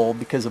satellite bull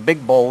because a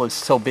big bull is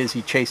so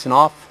busy chasing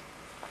off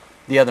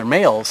the other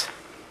males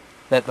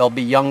that they'll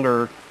be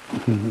younger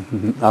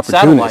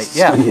satellite.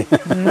 Yeah.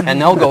 And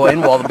they'll go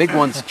in while the big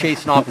one's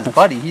chasing off his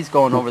buddy. He's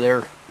going over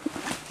there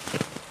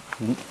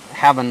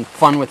having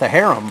fun with a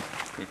harem.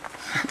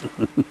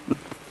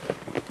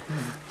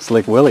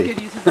 Slick Willie.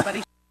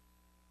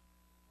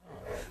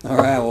 All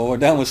right, well, we're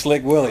done with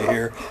Slick Willie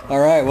here.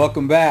 All right,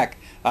 welcome back.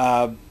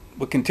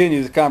 We'll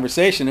continue the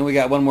conversation, and we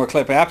got one more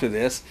clip after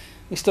this.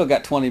 We still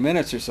got 20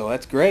 minutes or so.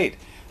 That's great.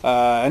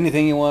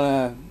 Anything you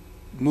want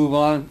to move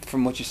on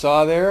from what you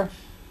saw there?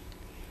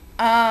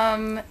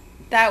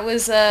 That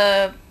was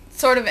a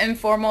sort of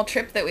informal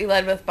trip that we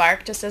led with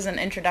Bark, just as an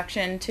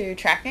introduction to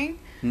tracking.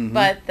 Mm-hmm.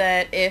 But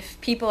that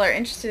if people are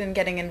interested in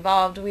getting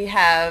involved, we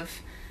have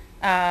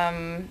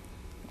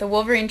the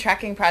Wolverine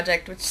Tracking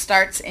Project, which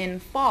starts in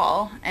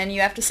fall, and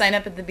you have to sign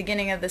up at the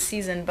beginning of the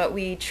season, but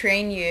we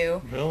train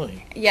you.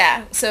 Really?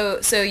 Yeah, so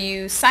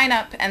you sign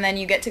up, and then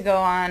you get to go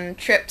on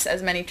trips,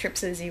 as many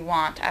trips as you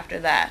want after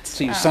that.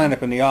 So you sign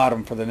up in the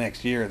autumn for the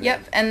next year then.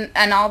 Yep,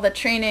 and all the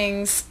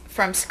trainings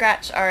from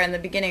scratch are in the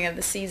beginning of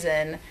the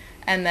season,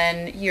 and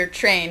then you're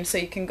trained so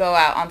you can go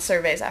out on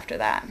surveys after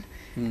that.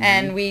 Mm-hmm.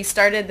 And we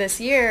started this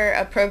year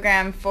a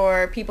program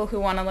for people who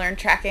want to learn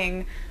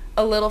tracking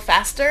a little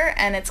faster,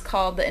 and it's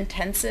called the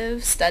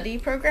Intensive Study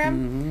Program.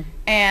 Mm-hmm.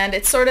 And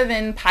it's sort of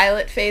in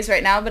pilot phase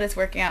right now, but it's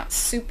working out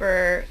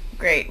super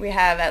great. We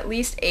have at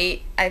least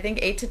 8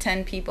 to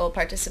 10 people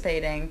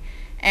participating,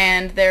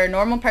 and they're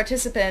normal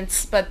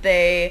participants, but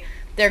their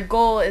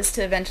goal is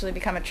to eventually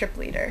become a trip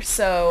leader.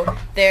 So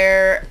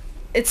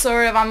it's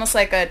sort of almost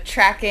like a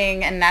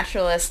tracking and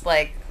naturalist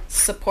like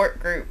support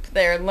group.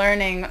 They're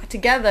learning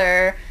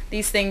together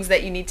these things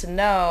that you need to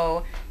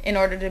know in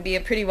order to be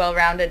a pretty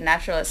well-rounded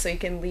naturalist so you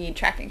can lead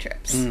tracking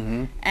trips.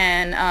 Mm-hmm.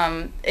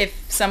 And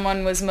if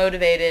someone was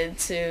motivated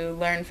to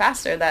learn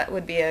faster, that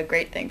would be a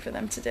great thing for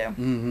them to do.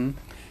 Mm-hmm.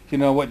 You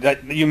know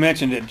what? You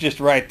mentioned it just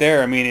right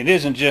there. I mean, it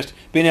isn't just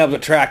being able to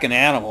track an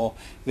animal.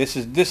 This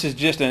is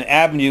just an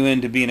avenue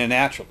into being a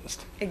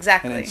naturalist.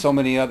 Exactly. And there's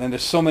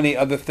so many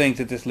other things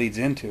that this leads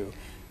into.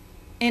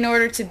 In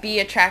order to be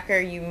a tracker,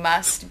 you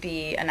must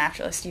be a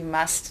naturalist. You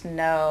must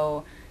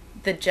know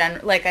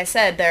like I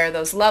said, there are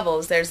those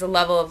levels. There's the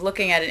level of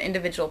looking at an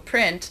individual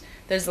print.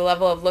 There's the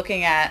level of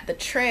looking at the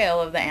trail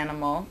of the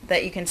animal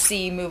that you can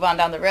see move on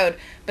down the road.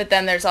 But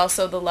then there's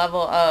also the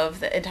level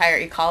of the entire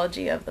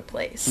ecology of the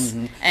place.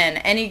 Mm-hmm.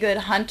 And any good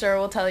hunter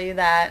will tell you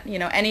that. You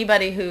know,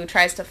 anybody who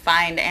tries to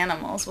find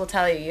animals will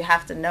tell you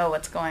have to know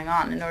what's going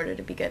on in order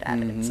to be good at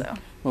mm-hmm. it. So.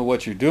 Well,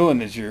 what you're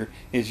doing is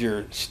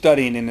you're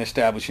studying and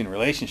establishing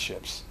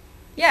relationships.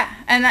 Yeah,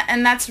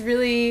 and that's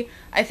really,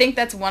 I think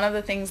that's one of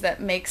the things that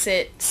makes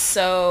it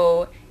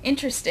so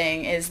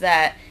interesting, is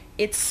that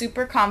it's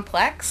super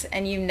complex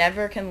and you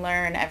never can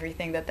learn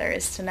everything that there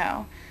is to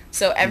know.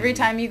 So every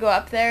time you go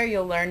up there,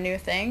 you'll learn new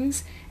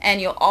things,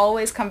 and you'll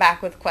always come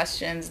back with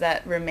questions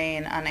that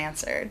remain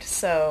unanswered.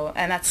 So,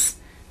 and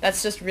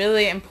that's just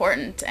really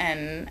important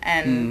and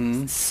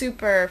mm-hmm.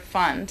 super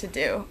fun to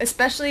do,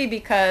 especially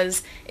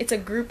because it's a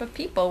group of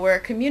people. We're a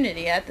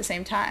community at the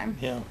same time.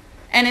 Yeah.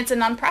 And it's a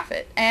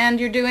nonprofit, and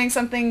you're doing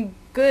something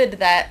good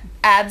that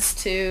adds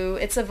to,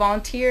 it's a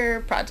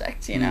volunteer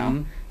project, you know.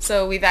 Mm-hmm.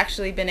 So we've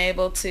actually been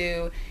able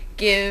to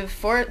give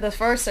the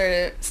Forest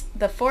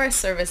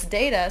Service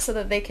data so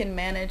that they can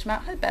manage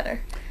Mount Hood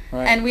better.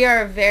 Right. And we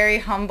are a very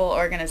humble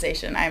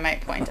organization, I might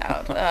point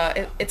out.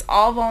 It's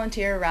all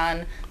volunteer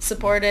run,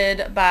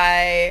 supported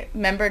by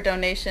member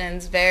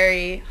donations,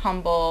 very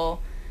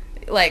humble.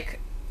 Like,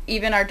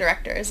 even our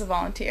director is a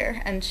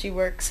volunteer, and she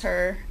works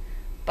her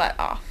butt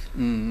off.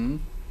 Mm-hmm.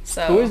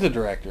 So who is the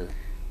director?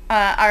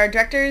 Our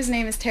director's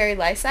name is Terry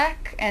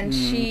Lysak, and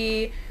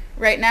she,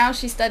 right now,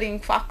 she's studying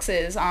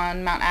foxes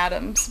on Mount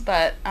Adams,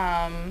 but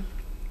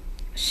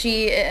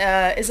she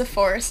is a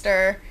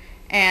forester,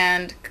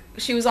 and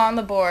she was on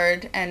the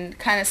board and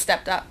kind of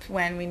stepped up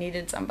when we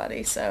needed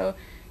somebody. So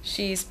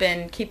she's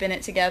been keeping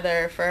it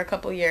together for a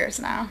couple years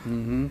now.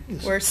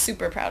 Mm-hmm. We're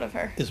super proud of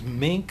her. Is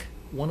mink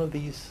one of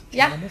these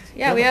Yeah, animals?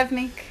 yeah, we have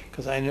mink.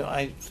 Because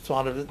I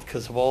thought of it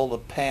because of all the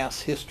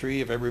past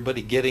history of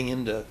everybody getting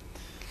into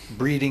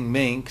breeding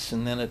minks,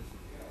 and then it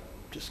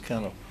just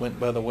kind of went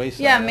by the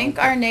wayside. Yeah, mink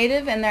are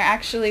native, and they're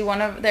actually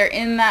they're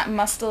in that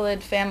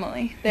mustelid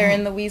family. They're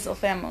in the weasel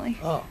family.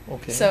 Oh,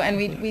 okay. So, and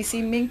we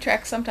see mink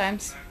tracks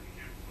sometimes.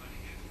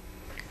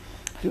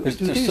 Do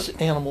these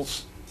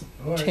animals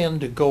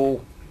tend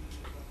to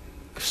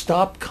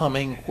stop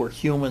coming where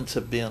humans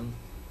have been?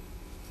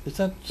 Is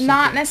that something?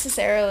 Not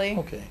necessarily.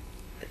 Okay.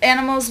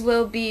 Animals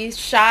will be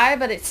shy,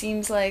 but it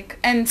seems like,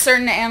 and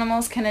certain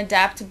animals can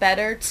adapt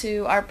better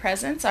to our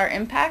presence, our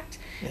impact.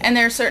 Yeah. And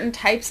there are certain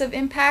types of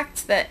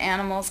impacts that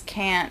animals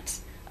can't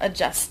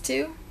adjust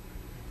to,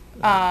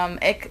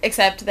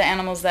 except the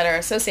animals that are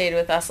associated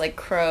with us, like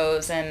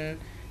crows and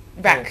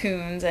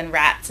raccoons and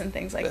rats and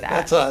things like that.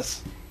 That's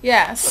us.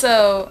 Yeah,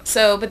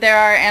 but there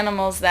are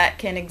animals that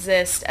can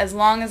exist as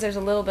long as there's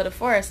a little bit of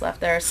forest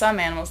left. There are some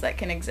animals that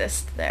can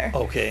exist there.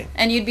 Okay.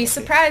 And you'd be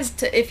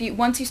surprised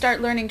once you start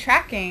learning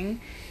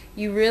tracking,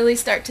 you really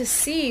start to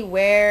see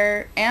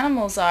where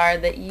animals are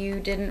that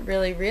you didn't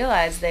really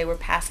realize they were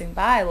passing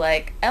by,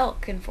 like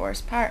elk in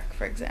Forest Park,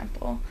 for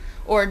example,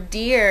 or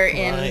deer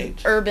in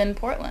urban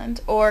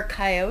Portland, or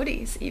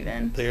coyotes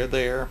even. They're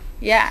there.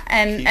 Yeah,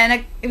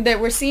 and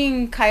we're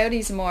seeing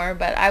coyotes more,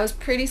 but I was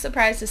pretty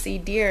surprised to see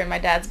deer in my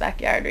dad's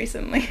backyard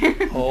recently.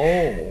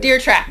 Oh. Deer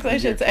tracks, I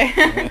should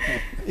say.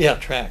 Yeah,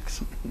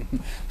 tracks.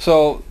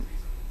 So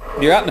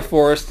you're out in the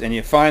forest and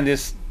you find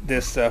this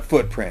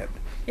footprint.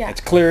 Yeah.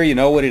 It's clear, you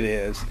know what it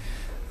is.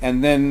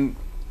 And then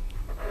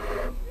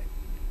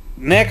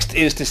next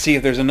is to see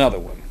if there's another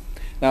one.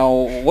 Now,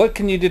 what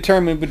can you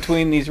determine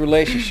between these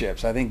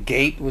relationships? I think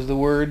gait was the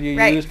word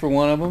you used for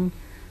one of them.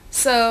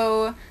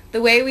 So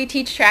the way we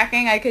teach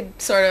tracking, I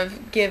could sort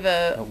of give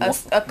a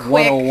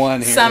quick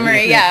 101 here.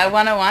 summary. Yeah,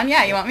 101.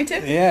 Yeah, you want me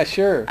to? Yeah,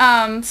 sure.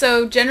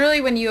 So generally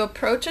when you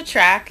approach a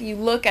track, you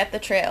look at the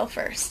trail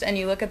first, and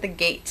you look at the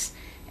gait.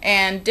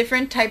 And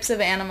different types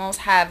of animals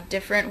have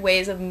different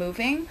ways of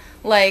moving.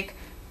 Like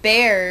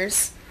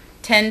bears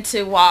tend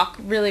to walk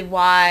really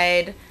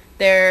wide.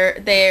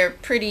 They're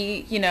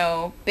pretty,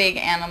 big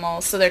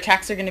animals, so their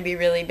tracks are going to be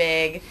really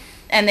big,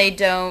 and they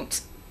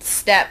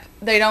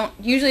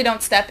usually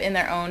don't step in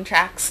their own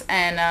tracks,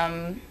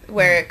 and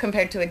where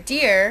compared to a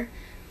deer,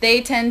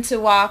 they tend to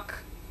walk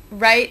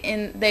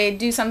they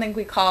do something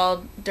we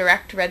call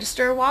direct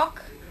register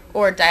walk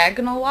or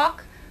diagonal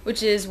walk,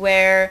 which is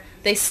where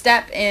they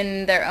step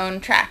in their own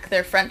track.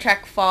 Their front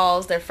track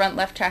falls, their front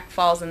left track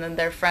falls, and then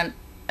their front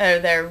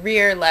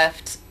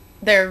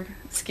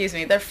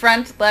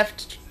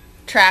left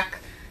track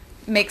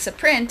makes a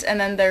print, and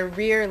then their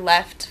rear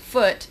left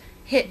foot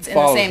hits in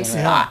the same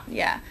spot.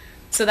 Yeah.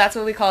 So that's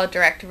what we call a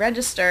direct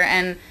register,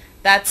 and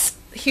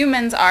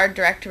humans are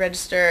direct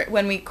register.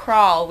 When we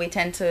crawl, we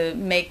tend to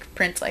make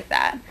prints like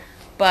that.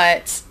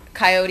 But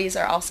coyotes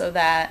are also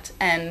that,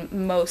 and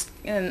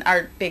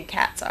our big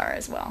cats are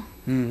as well.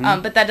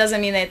 Mm-hmm. But that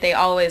doesn't mean that they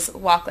always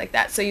walk like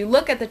that. So you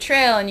look at the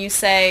trail and you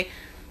say,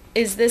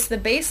 is this the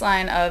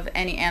baseline of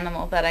any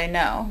animal that I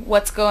know?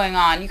 What's going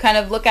on? You kind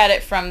of look at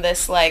it from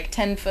this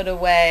 10 foot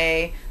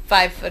away,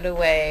 5 foot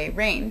away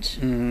range.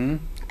 Mm-hmm.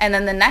 And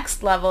then the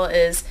next level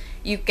is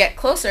you get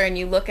closer and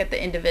you look at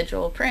the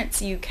individual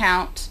prints. You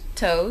count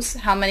toes.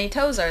 How many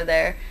toes are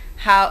there?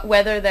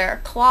 Whether there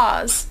are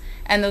claws.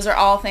 And those are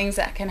all things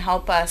that can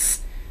help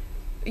us,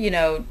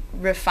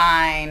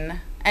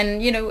 refine.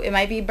 And, it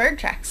might be bird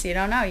tracks. You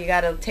don't know. You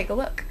got to take a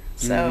look.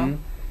 So. Mm-hmm.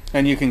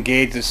 And you can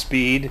gauge the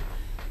speed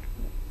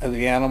of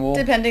the animal?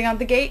 Depending on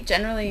the gait,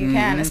 generally you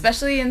can,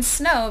 especially in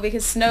snow,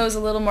 because snow is a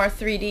little more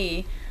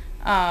 3D.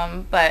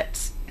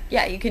 But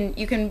yeah, you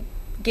can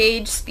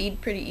gauge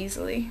speed pretty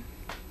easily.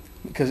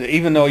 Because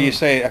even though you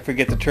say, I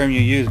forget the term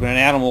you use, but an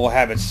animal will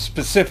have its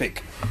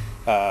specific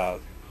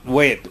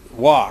way it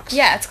walks.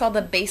 Yeah, it's called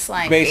the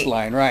baseline.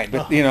 Baseline, right?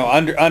 But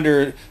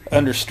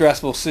under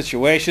stressful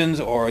situations,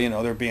 or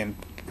they're being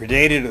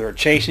predated or they're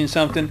chasing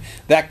something,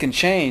 that can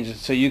change.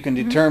 So you can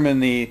determine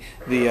the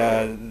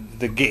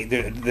gait,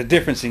 the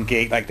difference in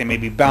gait, like they may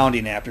be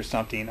bounding after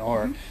something,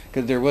 or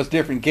because there was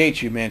different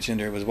gaits you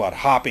mentioned. There was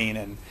hopping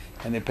and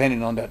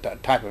depending on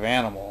that type of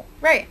animal.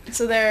 Right.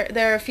 So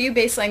there are a few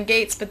baseline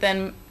gaits, but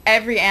then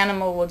every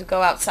animal will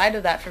go outside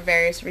of that for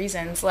various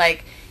reasons.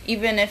 Like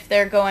even if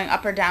they're going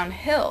up or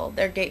downhill,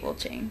 their gait will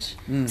change.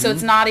 Mm-hmm. So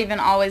it's not even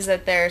always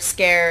that they're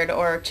scared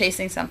or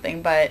chasing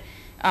something, but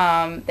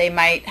they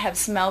might have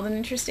smelled an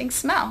interesting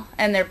smell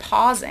and they're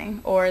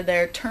pausing, or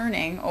they're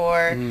turning,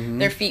 or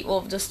their feet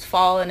will just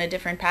fall in a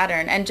different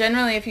pattern. And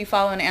generally if you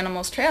follow an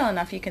animal's trail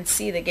enough, you can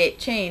see the gait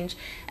change.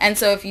 And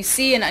so if you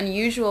see an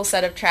unusual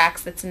set of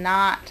tracks that's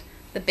not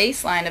the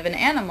baseline of an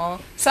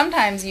animal,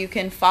 sometimes you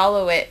can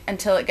follow it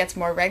until it gets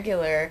more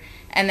regular.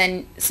 And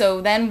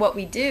then what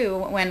we do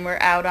when we're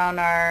out on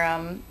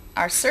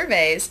our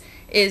surveys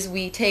is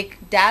we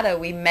take data,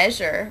 we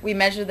measure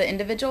the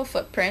individual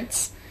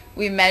footprints.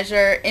 We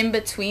measure in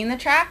between the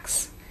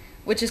tracks,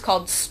 which is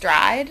called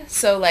stride.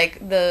 So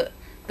like the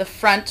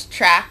front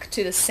track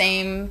to the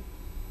same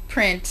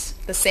print,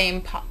 the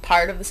same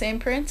part of the same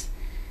print,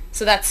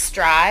 So that's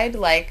stride,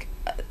 like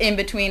in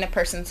between a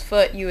person's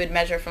foot, you would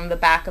measure from the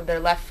back of their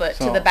left foot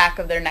to the back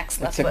of their next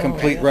left foot. It's a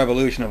complete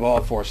revolution of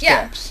all 4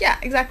 steps. Yeah,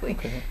 exactly.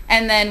 Okay.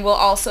 And then we'll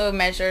also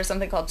measure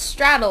something called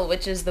straddle,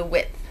 which is the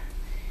width.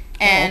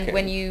 And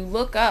when you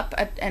look up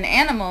an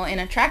animal in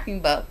a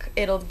tracking book,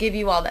 it'll give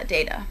you all that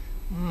data.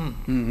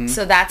 Mm-hmm.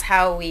 So that's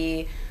how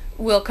we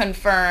will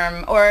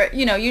confirm, or,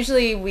 you know,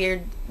 usually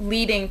we're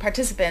leading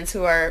participants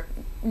who are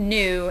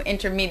new,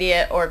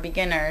 intermediate, or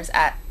beginners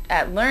at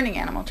learning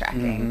animal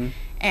tracking. Mm-hmm.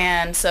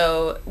 And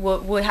so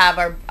we'll have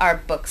our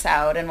books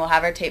out, and we'll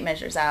have our tape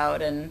measures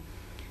out, and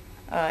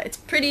it's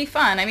pretty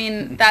fun. I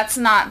mean, that's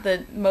not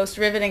the most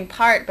riveting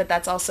part, but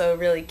that's also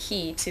really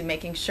key to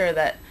making sure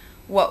that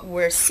what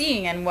we're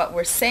seeing and what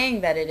we're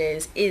saying that it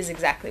is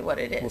exactly what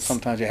it is. Well,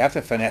 sometimes you have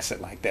to finesse it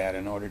like that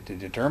in order to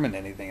determine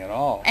anything at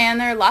all. And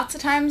there are lots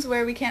of times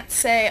where we can't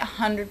say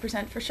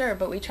 100% for sure,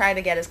 but we try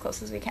to get as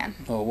close as we can.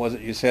 Oh, was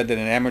it you said that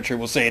an amateur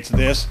will say it's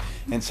this,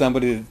 and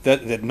somebody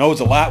that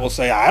knows a lot will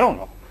say, I don't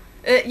know.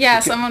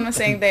 Yeah, someone was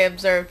saying they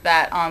observed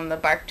that on the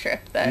bark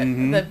trip,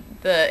 that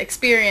the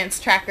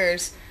experienced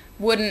trackers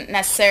wouldn't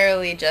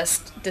necessarily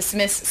just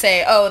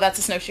say, oh, that's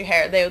a snowshoe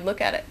hare. They would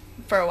look at it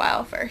for a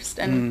while first,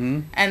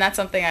 and that's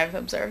something I've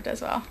observed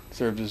as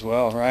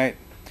well. Right.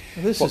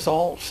 This is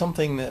all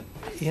something that,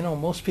 you know,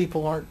 most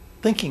people aren't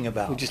thinking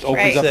about. It just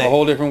opens up a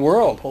whole different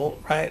world.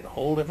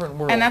 Whole different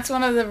world. And that's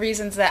one of the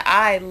reasons that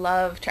I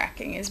love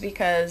tracking, is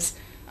because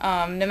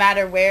no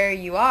matter where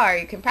you are,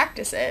 you can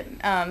practice it.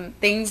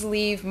 Things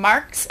leave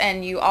marks,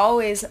 and you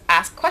always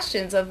ask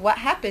questions of what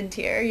happened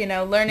here, you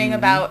know, learning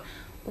about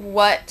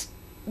what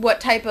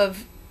type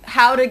of,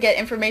 how to get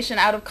information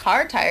out of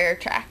car tire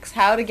tracks,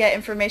 how to get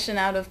information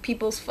out of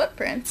people's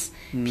footprints.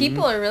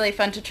 People are really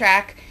fun to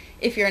track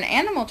if you're an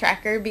animal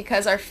tracker,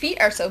 because our feet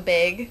are so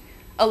big,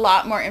 a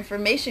lot more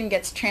information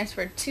gets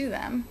transferred to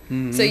them.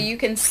 So you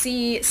can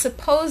see,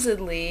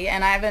 supposedly,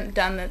 and I haven't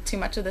done too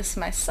much of this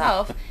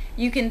myself,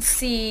 you can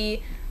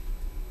see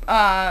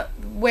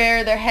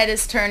where their head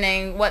is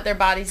turning, what their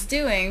body's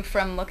doing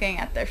from looking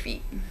at their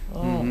feet,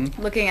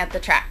 looking at the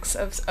tracks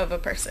of a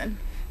person.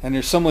 And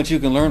there's so much you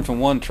can learn from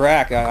one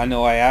track. I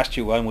know I asked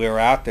you when we were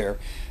out there,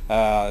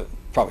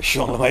 probably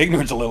showing my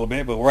ignorance a little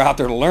bit, but we're out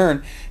there to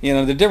learn, you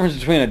know, the difference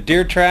between a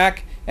deer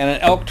track and an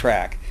elk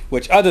track,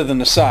 which, other than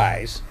the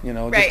size, you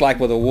know, just like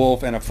with a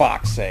wolf and a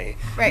fox, say,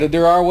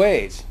 there are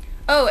ways.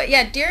 Oh,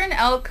 yeah, deer and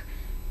elk,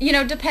 you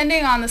know,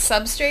 depending on the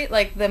substrate,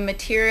 like the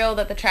material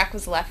that the track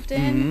was left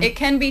in, it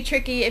can be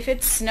tricky if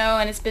it's snow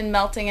and it's been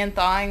melting and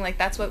thawing, like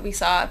that's what we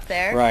saw up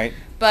there. Right.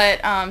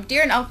 But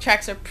deer and elk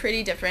tracks are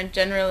pretty different.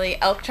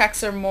 Generally, elk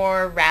tracks are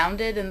more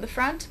rounded in the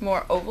front,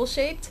 more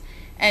oval-shaped,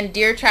 and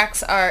deer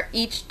tracks are,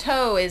 each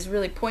toe is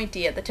really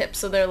pointy at the tip,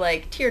 so they're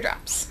like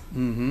teardrops.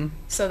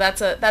 So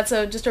that's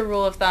just a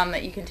rule of thumb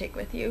that you can take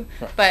with you.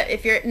 Right.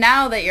 But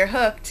now that you're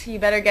hooked, you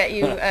better get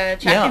you a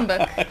tracking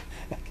book.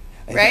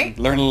 Right?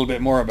 Learn a little bit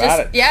more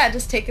about it. Yeah,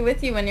 just take it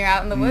with you when you're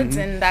out in the woods,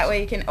 and that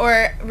way you can,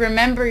 or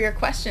remember your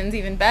questions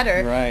even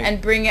better, and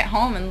bring it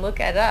home and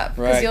look it up,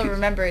 because you'll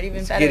remember it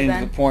even better then.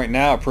 Getting to the point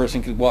now, a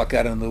person could walk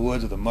out into the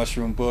woods with a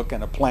mushroom book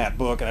and a plant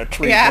book and a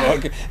tree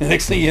book, and the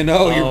next thing you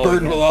know, you're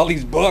burdened with all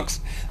these books.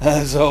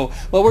 Well,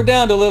 we're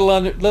down to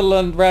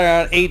right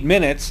around 8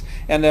 minutes,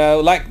 and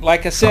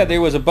like I said,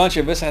 there was a bunch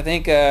of us. I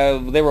think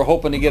they were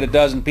hoping to get a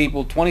dozen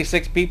people.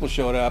 26 people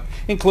showed up,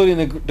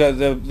 including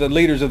the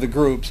leaders of the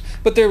groups,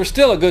 but there were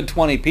still a good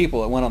 20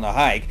 people that went on the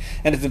hike.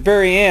 And at the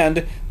very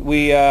end,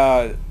 we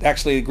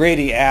actually,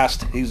 Grady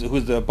asked, who's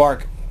the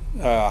bark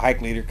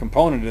hike leader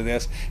component of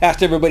this,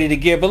 asked everybody to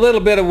give a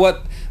little bit of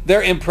what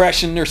their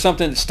impression or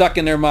something that stuck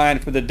in their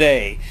mind for the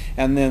day.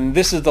 And then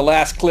this is the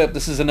last clip.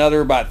 This is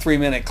another about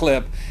 3-minute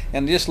clip,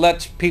 and just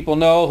lets people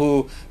know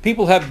who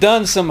people have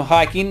done some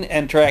hiking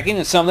and tracking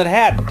and some that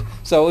hadn't.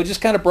 So it's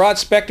just kind of broad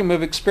spectrum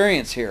of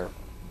experience here.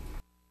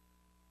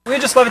 We'd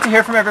just love it to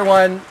hear from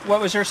everyone. What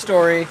was your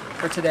story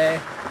for today?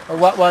 Or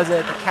what was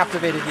it that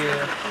captivated you?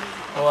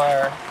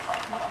 Or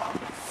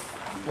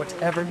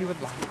whatever you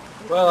would like.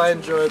 Well, I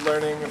enjoyed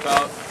learning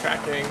about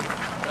tracking.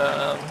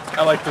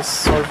 I like this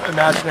sort of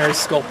imaginary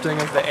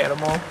sculpting of the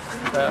animal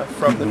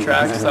from the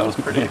tracks. That was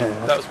pretty cool,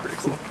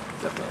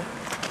 definitely.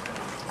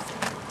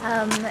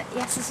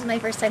 Yes, this is my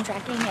first time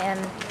tracking, and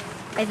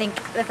I think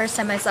the first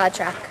time I saw a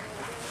track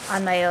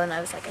on my own, I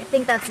was like, I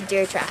think that's a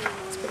deer track.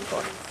 It's pretty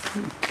cool.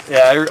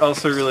 Yeah, I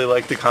also really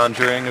like the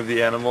conjuring of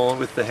the animal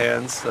with the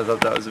hands. I thought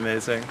that was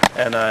amazing.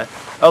 And I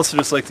also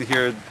just like to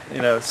hear,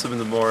 you know, some of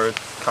the more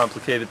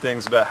complicated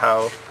things about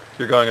how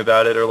you're going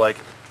about it, or like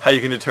how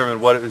you can determine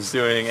what it was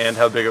doing and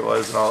how big it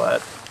was and all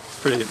that.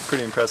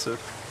 Pretty impressive.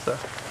 So.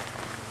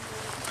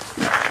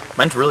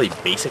 Mine's really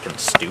basic and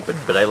stupid,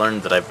 but I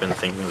learned that I've been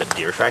thinking that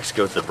deer tracks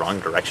go the wrong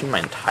direction my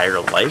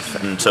entire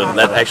life, and so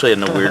that actually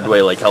in a weird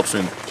way like helps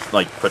me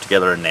like put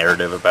together a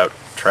narrative about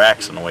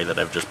tracks in a way that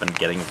I've just been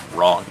getting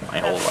wrong my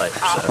whole life.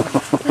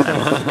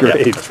 So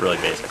great. Yeah, it's really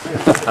basic.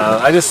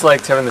 I just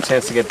liked having the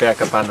chance to get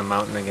back up on the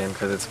mountain again,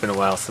 because it's been a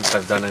while since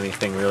I've done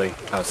anything really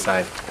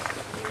outside.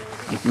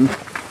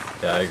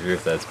 Yeah, I agree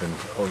with that. It's been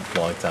a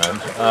long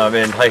time.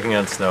 And hiking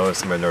on snow is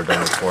something I've never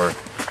done before.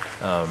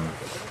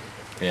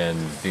 And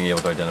being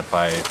able to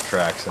identify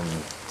tracks and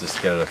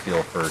just get a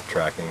feel for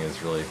tracking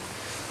is really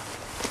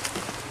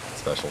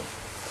special.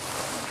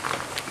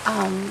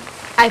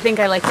 I think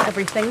I liked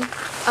everything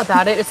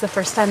about it. It's the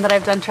first time that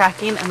I've done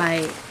tracking, and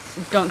I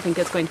don't think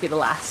it's going to be the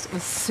last. It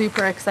was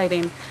super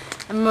exciting.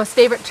 And my most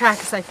favorite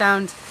tracks I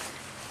found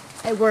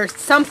were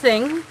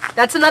something.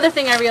 That's another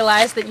thing I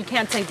realized, that you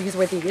can't say these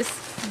were these.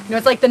 You know,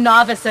 it's like the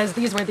novice says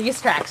these were these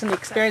tracks, and the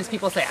experienced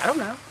people say, I don't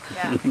know.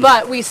 Yeah.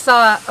 But we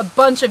saw a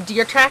bunch of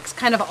deer tracks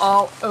kind of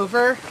all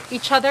over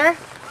each other,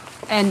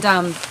 and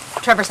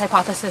Trevor's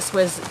hypothesis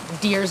was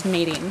deer's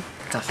mating.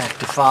 Tough act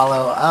to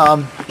follow.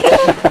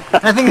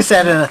 I think it's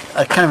at a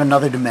kind of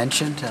another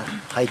dimension to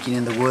hiking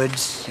in the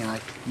woods. You know,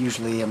 I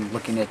usually am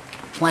looking at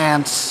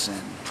plants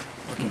and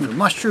looking for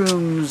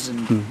mushrooms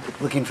and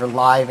looking for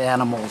live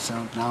animals.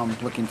 So now I'm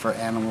looking for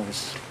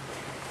animals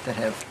that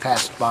have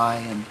passed by,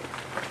 and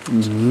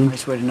it's a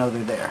nice way to know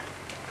they're there.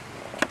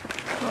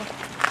 Cool.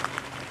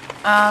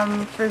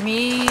 For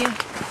me,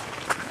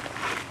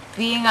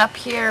 being up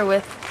here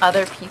with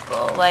other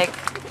people, like,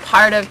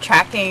 part of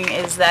tracking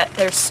is that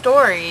there's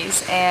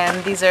stories,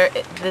 and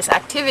this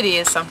activity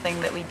is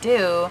something that we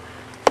do,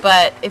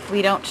 but if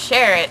we don't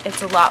share it,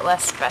 it's a lot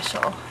less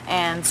special.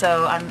 And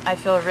so I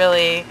feel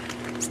really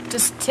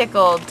just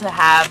tickled to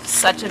have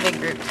such a big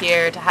group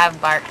here, to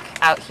have Bark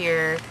out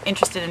here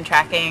interested in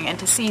tracking, and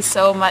to see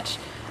so much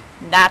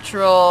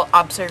natural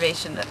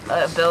observation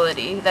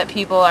ability, that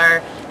people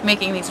are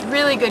making these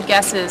really good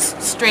guesses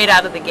straight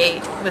out of the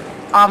gate with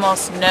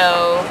almost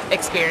no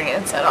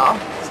experience at all.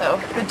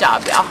 So good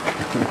job, y'all.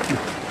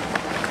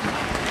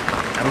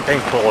 I'm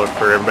thankful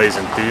for everybody's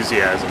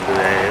enthusiasm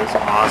today. It was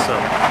awesome.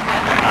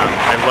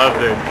 I love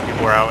that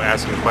people were out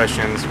asking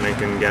questions,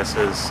 making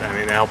guesses. I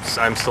mean, it helps.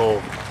 I'm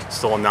still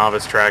a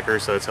novice tracker,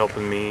 so it's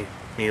helping me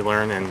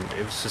learn, and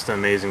it was just an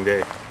amazing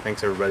day.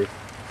 Thanks, everybody.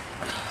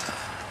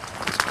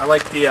 I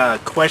like the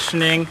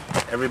questioning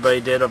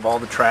everybody did of all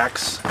the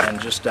tracks, and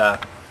just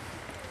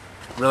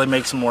really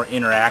makes them more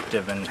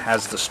interactive and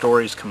has the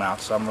stories come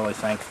out. So I'm really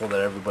thankful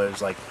that everybody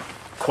was like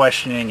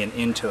questioning and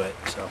into it.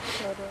 So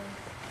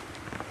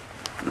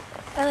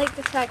I like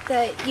the fact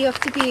that you have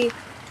to be,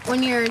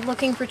 when you're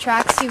looking for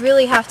tracks, you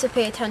really have to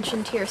pay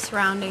attention to your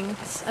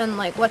surroundings and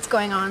like what's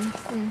going on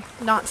and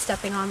not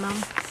stepping on them.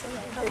 So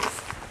that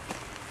helps.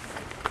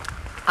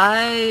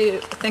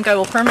 I think I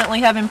will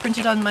permanently have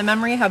imprinted on my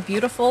memory how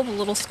beautiful the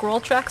little squirrel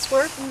tracks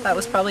were. That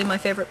was probably my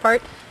favorite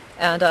part.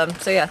 And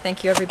so yeah,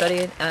 thank you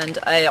everybody. And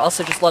I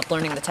also just loved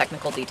learning the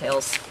technical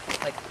details.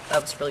 Like, that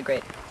was really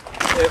great.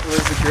 It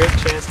was a great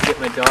chance to get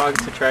my dog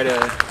to try to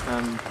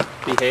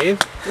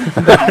behave.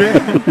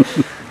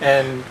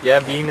 And yeah,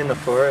 being in the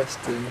forest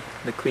and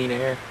the clean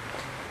air.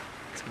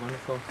 It's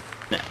wonderful.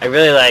 I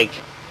really like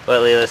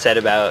what Lela said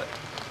about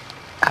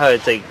how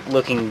it's like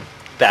looking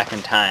back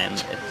in time.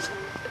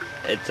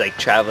 It's like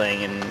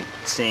traveling and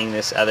seeing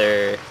this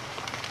other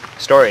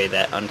story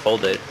that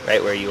unfolded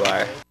right where you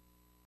are.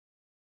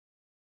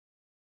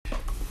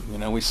 You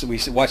know, we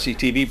watch these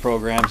TV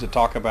programs that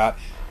talk about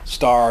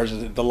stars,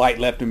 the light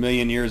left a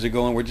million years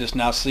ago, and we're just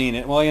now seeing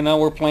it. Well, you know,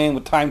 we're playing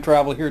with time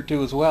travel here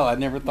too as well. I'd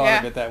never thought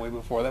of it that way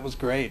before. That was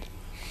great.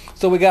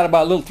 So we got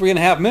about a little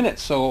 3.5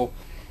 minutes. So,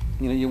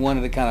 you know, you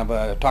wanted to kind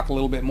of talk a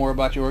little bit more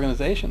about your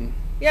organization.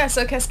 Yeah,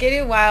 so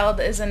Cascadia Wild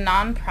is a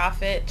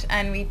nonprofit,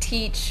 and we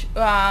teach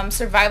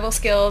survival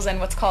skills and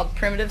what's called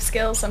primitive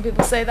skills. Some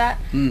people say that.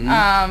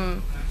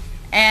 Mm-hmm.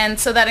 And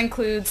so that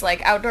includes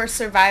like outdoor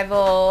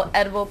survival,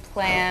 edible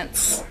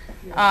plants,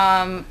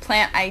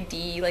 plant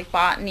ID, like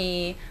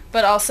botany,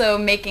 but also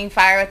making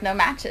fire with no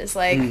matches,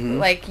 like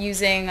like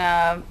using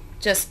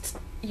just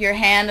your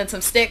hand and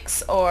some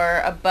sticks,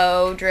 or a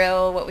bow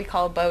drill, what we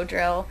call a bow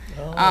drill.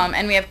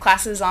 And we have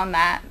classes on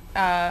that.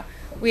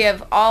 We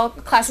have all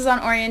classes on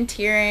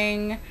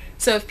orienteering,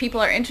 so if people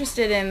are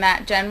interested in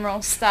that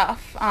general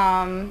stuff,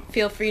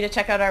 feel free to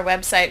check out our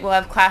website. We'll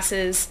have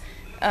classes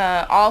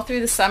all through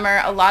the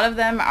summer. A lot of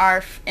them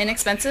are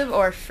inexpensive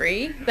or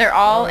free. They're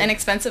all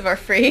inexpensive or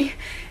free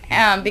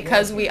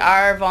because we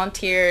are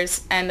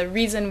volunteers, and the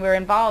reason we're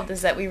involved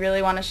is that we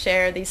really want to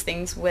share these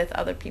things with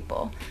other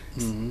people.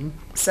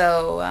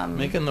 So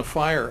making the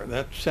fire,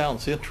 that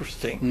sounds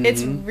interesting.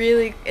 It's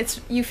really,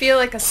 you feel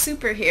like a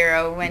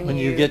superhero when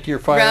you get your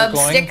fire rub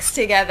going? Sticks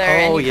together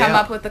and you come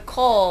up with the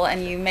coal,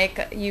 and you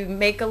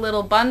make a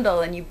little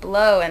bundle and you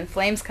blow and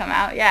flames come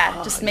out.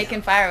 Just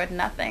making fire with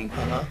nothing.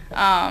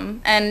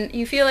 And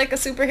you feel like a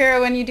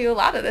superhero when you do a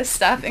lot of this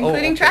stuff,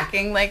 including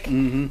tracking. Like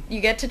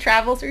you get to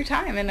travel through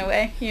time in a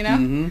way, you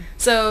know.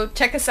 So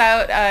check us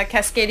out,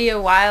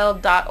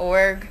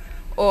 cascadiawild.org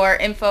or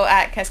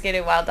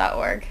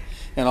info@cascadiawild.org.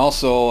 And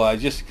also,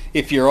 just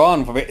if you're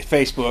on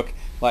Facebook,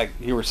 like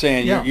you were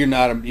saying, you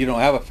don't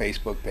have a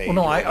Facebook page. Well,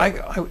 no,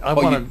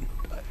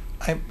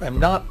 I'm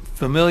not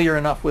familiar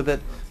enough with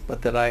it,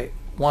 but that I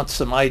want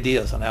some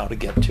ideas on how to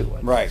get to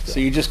it. Right. So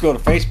you just go to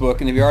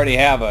Facebook, and if you already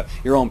have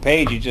your own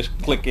page, you just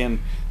click in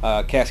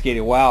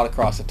Cascadia Wild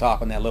across the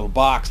top in that little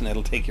box, and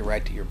it'll take you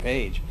right to your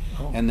page.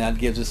 and that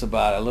gives us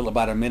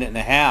about a minute and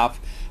a half.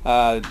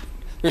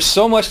 There's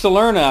so much to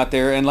learn out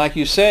there, and like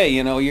you say,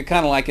 you know, you're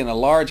kind of like in a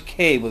large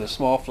cave with a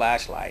small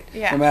flashlight.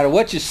 Yeah. No matter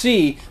what you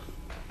see,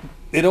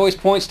 it always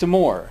points to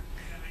more.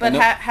 But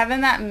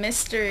having that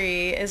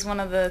mystery is one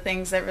of the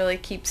things that really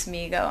keeps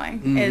me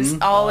going, is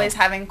always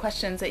having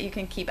questions that you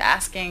can keep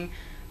asking,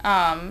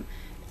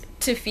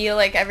 to feel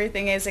like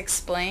everything is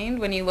explained.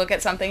 When you look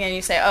at something and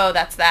you say, oh,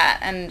 that's that,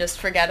 and just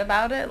forget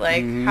about it,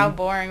 like, how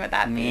boring would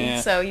that be?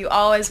 Yeah. So you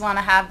always want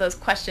to have those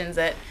questions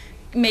that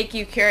make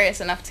you curious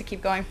enough to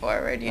keep going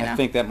forward, you know? I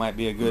think that might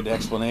be a good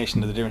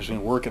explanation of the difference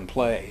between work and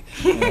play.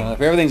 You know,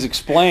 if everything's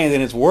explained, then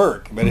it's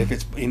work. But if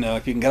it's, you know,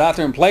 if you can get out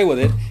there and play with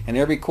it, and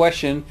every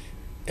question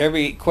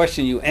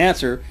you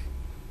answer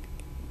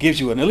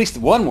gives you at least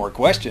one more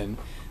question,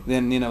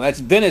 then, you know,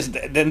 it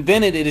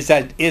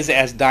is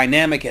as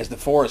dynamic as the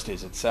forest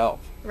is itself.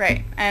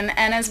 Right, and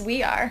as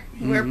we are,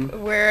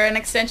 we're an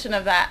extension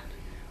of that.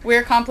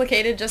 We're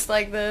complicated just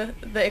like the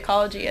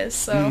ecology is.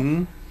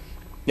 So.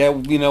 Yeah,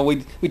 you know,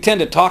 we tend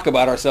to talk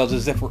about ourselves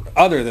as if we're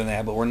other than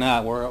that, but we're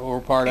not.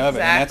 We're part of it,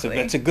 and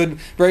that's a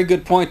very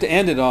good point to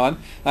end it on.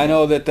 I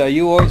know that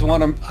you always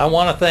want to. I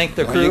want to thank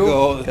the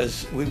crew,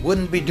 because we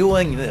wouldn't be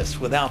doing this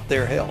without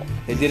their help.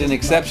 They did an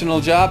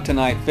exceptional job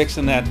tonight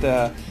fixing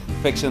the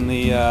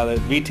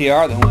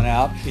VTR that went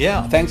out.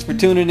 Yeah. Thanks for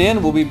tuning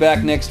in. We'll be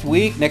back next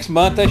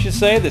month, I should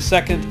say, the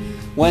second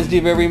Wednesday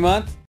of every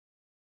month.